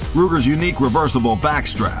 Ruger's unique reversible back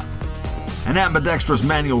strap, an ambidextrous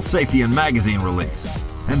manual safety and magazine release,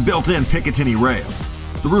 and built-in Picatinny rail.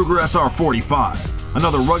 The Ruger SR-45.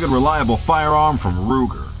 Another rugged, reliable firearm from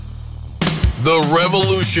Ruger. The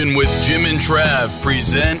Revolution with Jim and Trav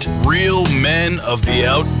present Real Men of the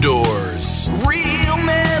Outdoors. Real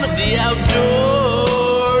Men of the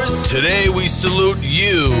Outdoors. Today we salute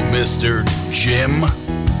you, Mr. Jim.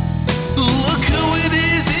 Look who it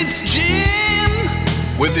is, it's Jim!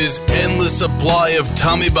 With his endless supply of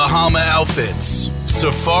Tommy Bahama outfits,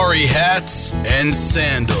 safari hats, and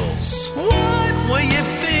sandals. What were you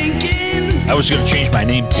thinking? I was going to change my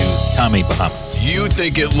name to Tommy Bahama. You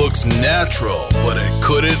think it looks natural, but it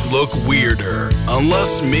couldn't look weirder.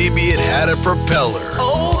 Unless maybe it had a propeller.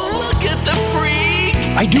 Oh, look at the freak!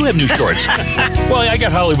 I do have new shorts. Well, I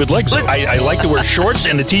got Hollywood legs. I like to wear shorts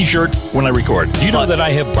and a t-shirt when I record. Do you know that I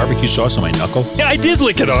have barbecue sauce on my knuckle? Yeah, I did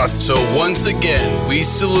lick it off. So once again, we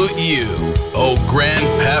salute you, oh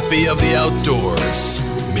grandpappy of the outdoors,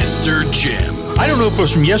 Mr. Jim. I don't know if it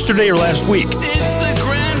was from yesterday or last week. It's the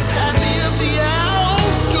grandpappy of the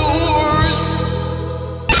outdoors.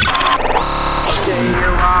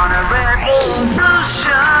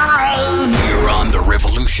 You're on the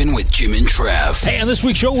Revolution with Jim and Trav. Hey, on this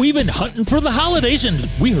week's show, we've been hunting for the holidays, and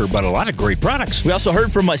we heard about a lot of great products. We also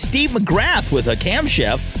heard from Steve McGrath with a Cam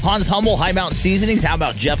Chef, Hans Hummel, High Mountain Seasonings. How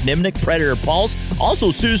about Jeff Nimnick, Predator Pulse?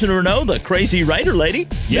 Also, Susan Renault, the crazy writer lady.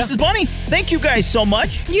 Yeah. Mrs. Bunny, thank you guys so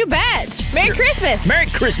much. You bet. Merry Christmas. Merry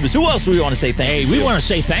Christmas. Who else do we want to say thank you we to? want to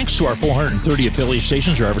say thanks to our 430 affiliate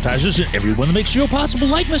stations, our advertisers, and everyone that makes the show possible,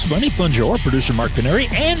 like Miss Bunny, Fun Joe, our producer Mark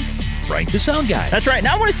Pineri, and Frank the Sound Guy. That's right.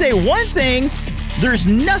 Now I want to say one thing. There's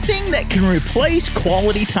nothing that can replace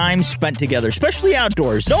quality time spent together, especially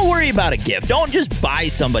outdoors. Don't worry about a gift. Don't just buy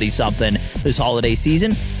somebody something this holiday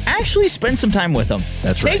season. Actually spend some time with them.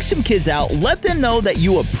 That's right. Take some kids out. Let them know that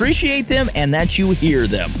you appreciate them and that you hear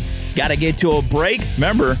them. Got to get to a break.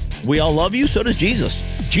 Remember, we all love you. So does Jesus.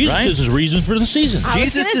 Jesus right? is the reason for the season.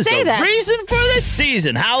 Jesus is the reason for the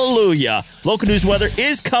season. Hallelujah. Local news weather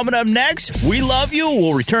is coming up next. We love you.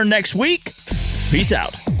 We'll return next week. Peace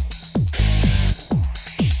out.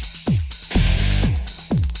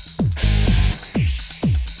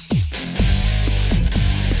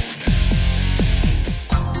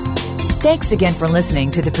 Thanks again for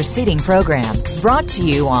listening to the preceding program, brought to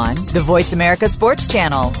you on the Voice America Sports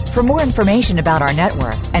Channel. For more information about our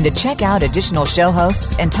network and to check out additional show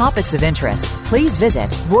hosts and topics of interest, please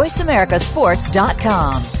visit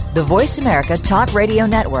voiceamericasports.com. The Voice America Talk Radio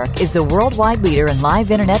Network is the worldwide leader in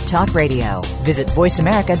live Internet talk radio. Visit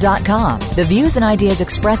voiceamerica.com. The views and ideas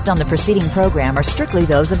expressed on the preceding program are strictly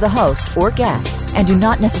those of the host or guests and do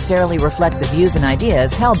not necessarily reflect the views and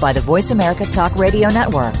ideas held by the Voice America Talk Radio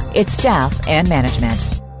Network, its staff, and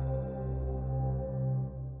management.